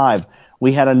 04, 05,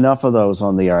 we had enough of those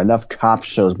on the air, enough cop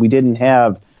shows. We didn't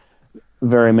have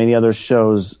very many other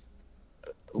shows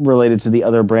related to the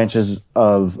other branches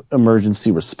of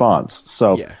emergency response.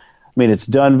 So, yeah. It's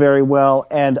done very well,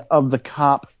 and of the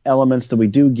cop elements that we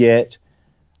do get,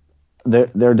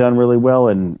 they're done really well,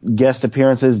 and guest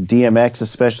appearances, DMX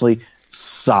especially,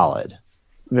 solid.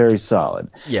 very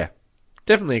solid. Yeah.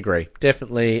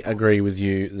 Definitely agree with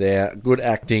you there. Good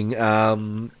acting.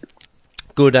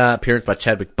 Good appearance by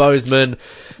Chadwick Boseman.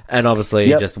 And obviously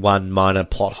just one minor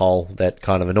plot hole that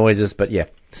kind of annoys us. But yeah,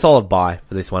 solid buy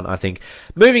for this one, I think.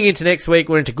 Moving into next week,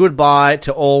 we're into goodbye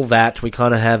to all that. We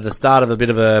kind of have the start of a bit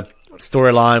of a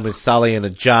storyline with Sully and a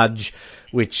judge,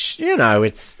 which,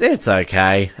 it's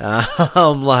okay.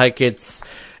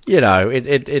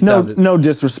 No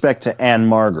disrespect to Anne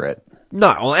Margaret.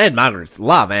 No, well, Anne Margaret.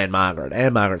 Love Anne Margaret.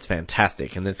 Anne Margaret's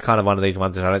fantastic, and it's kind of one of these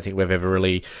ones that I don't think we've ever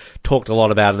really talked a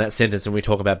lot about in that sentence when we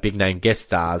talk about big name guest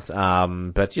stars. But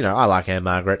I like Anne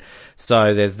Margaret.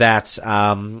 So there's that.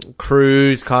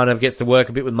 Cruz kind of gets to work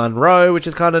a bit with Monroe, which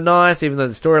is kind of nice, even though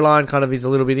the storyline kind of is a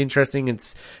little bit interesting.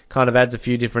 It's kind of adds a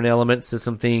few different elements to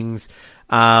some things.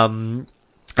 And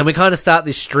we kind of start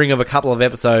this string of a couple of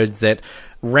episodes that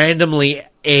randomly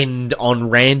end on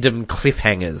random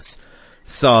cliffhangers.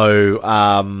 So,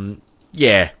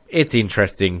 it's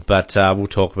interesting, but we'll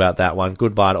talk about that one.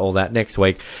 Goodbye to all that next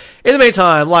week. In the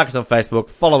meantime, like us on Facebook,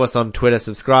 follow us on Twitter,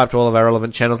 subscribe to all of our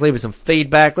relevant channels, leave us some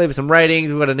feedback, leave us some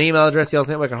ratings. We've got an email address,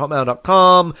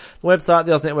 theoznetwork@hotmail.com, the website,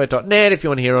 theoznetwork.net, if you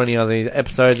want to hear any of these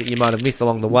episodes that you might have missed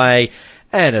along the way.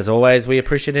 And as always, we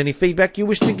appreciate any feedback you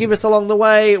wish to give us along the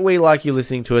way. We like you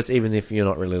listening to us, even if you're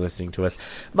not really listening to us.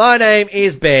 My name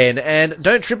is Ben, and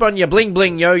don't trip on your bling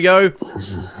bling, yo-yo.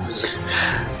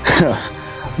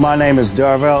 My name is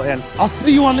Darvell, and I'll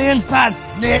see you on the inside,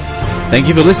 snitch! Thank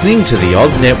you for listening to the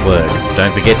Oz Network.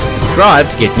 Don't forget to subscribe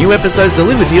to get new episodes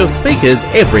delivered to your speakers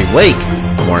every week.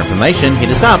 For more information, hit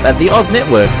us up at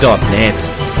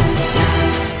theoznetwork.net.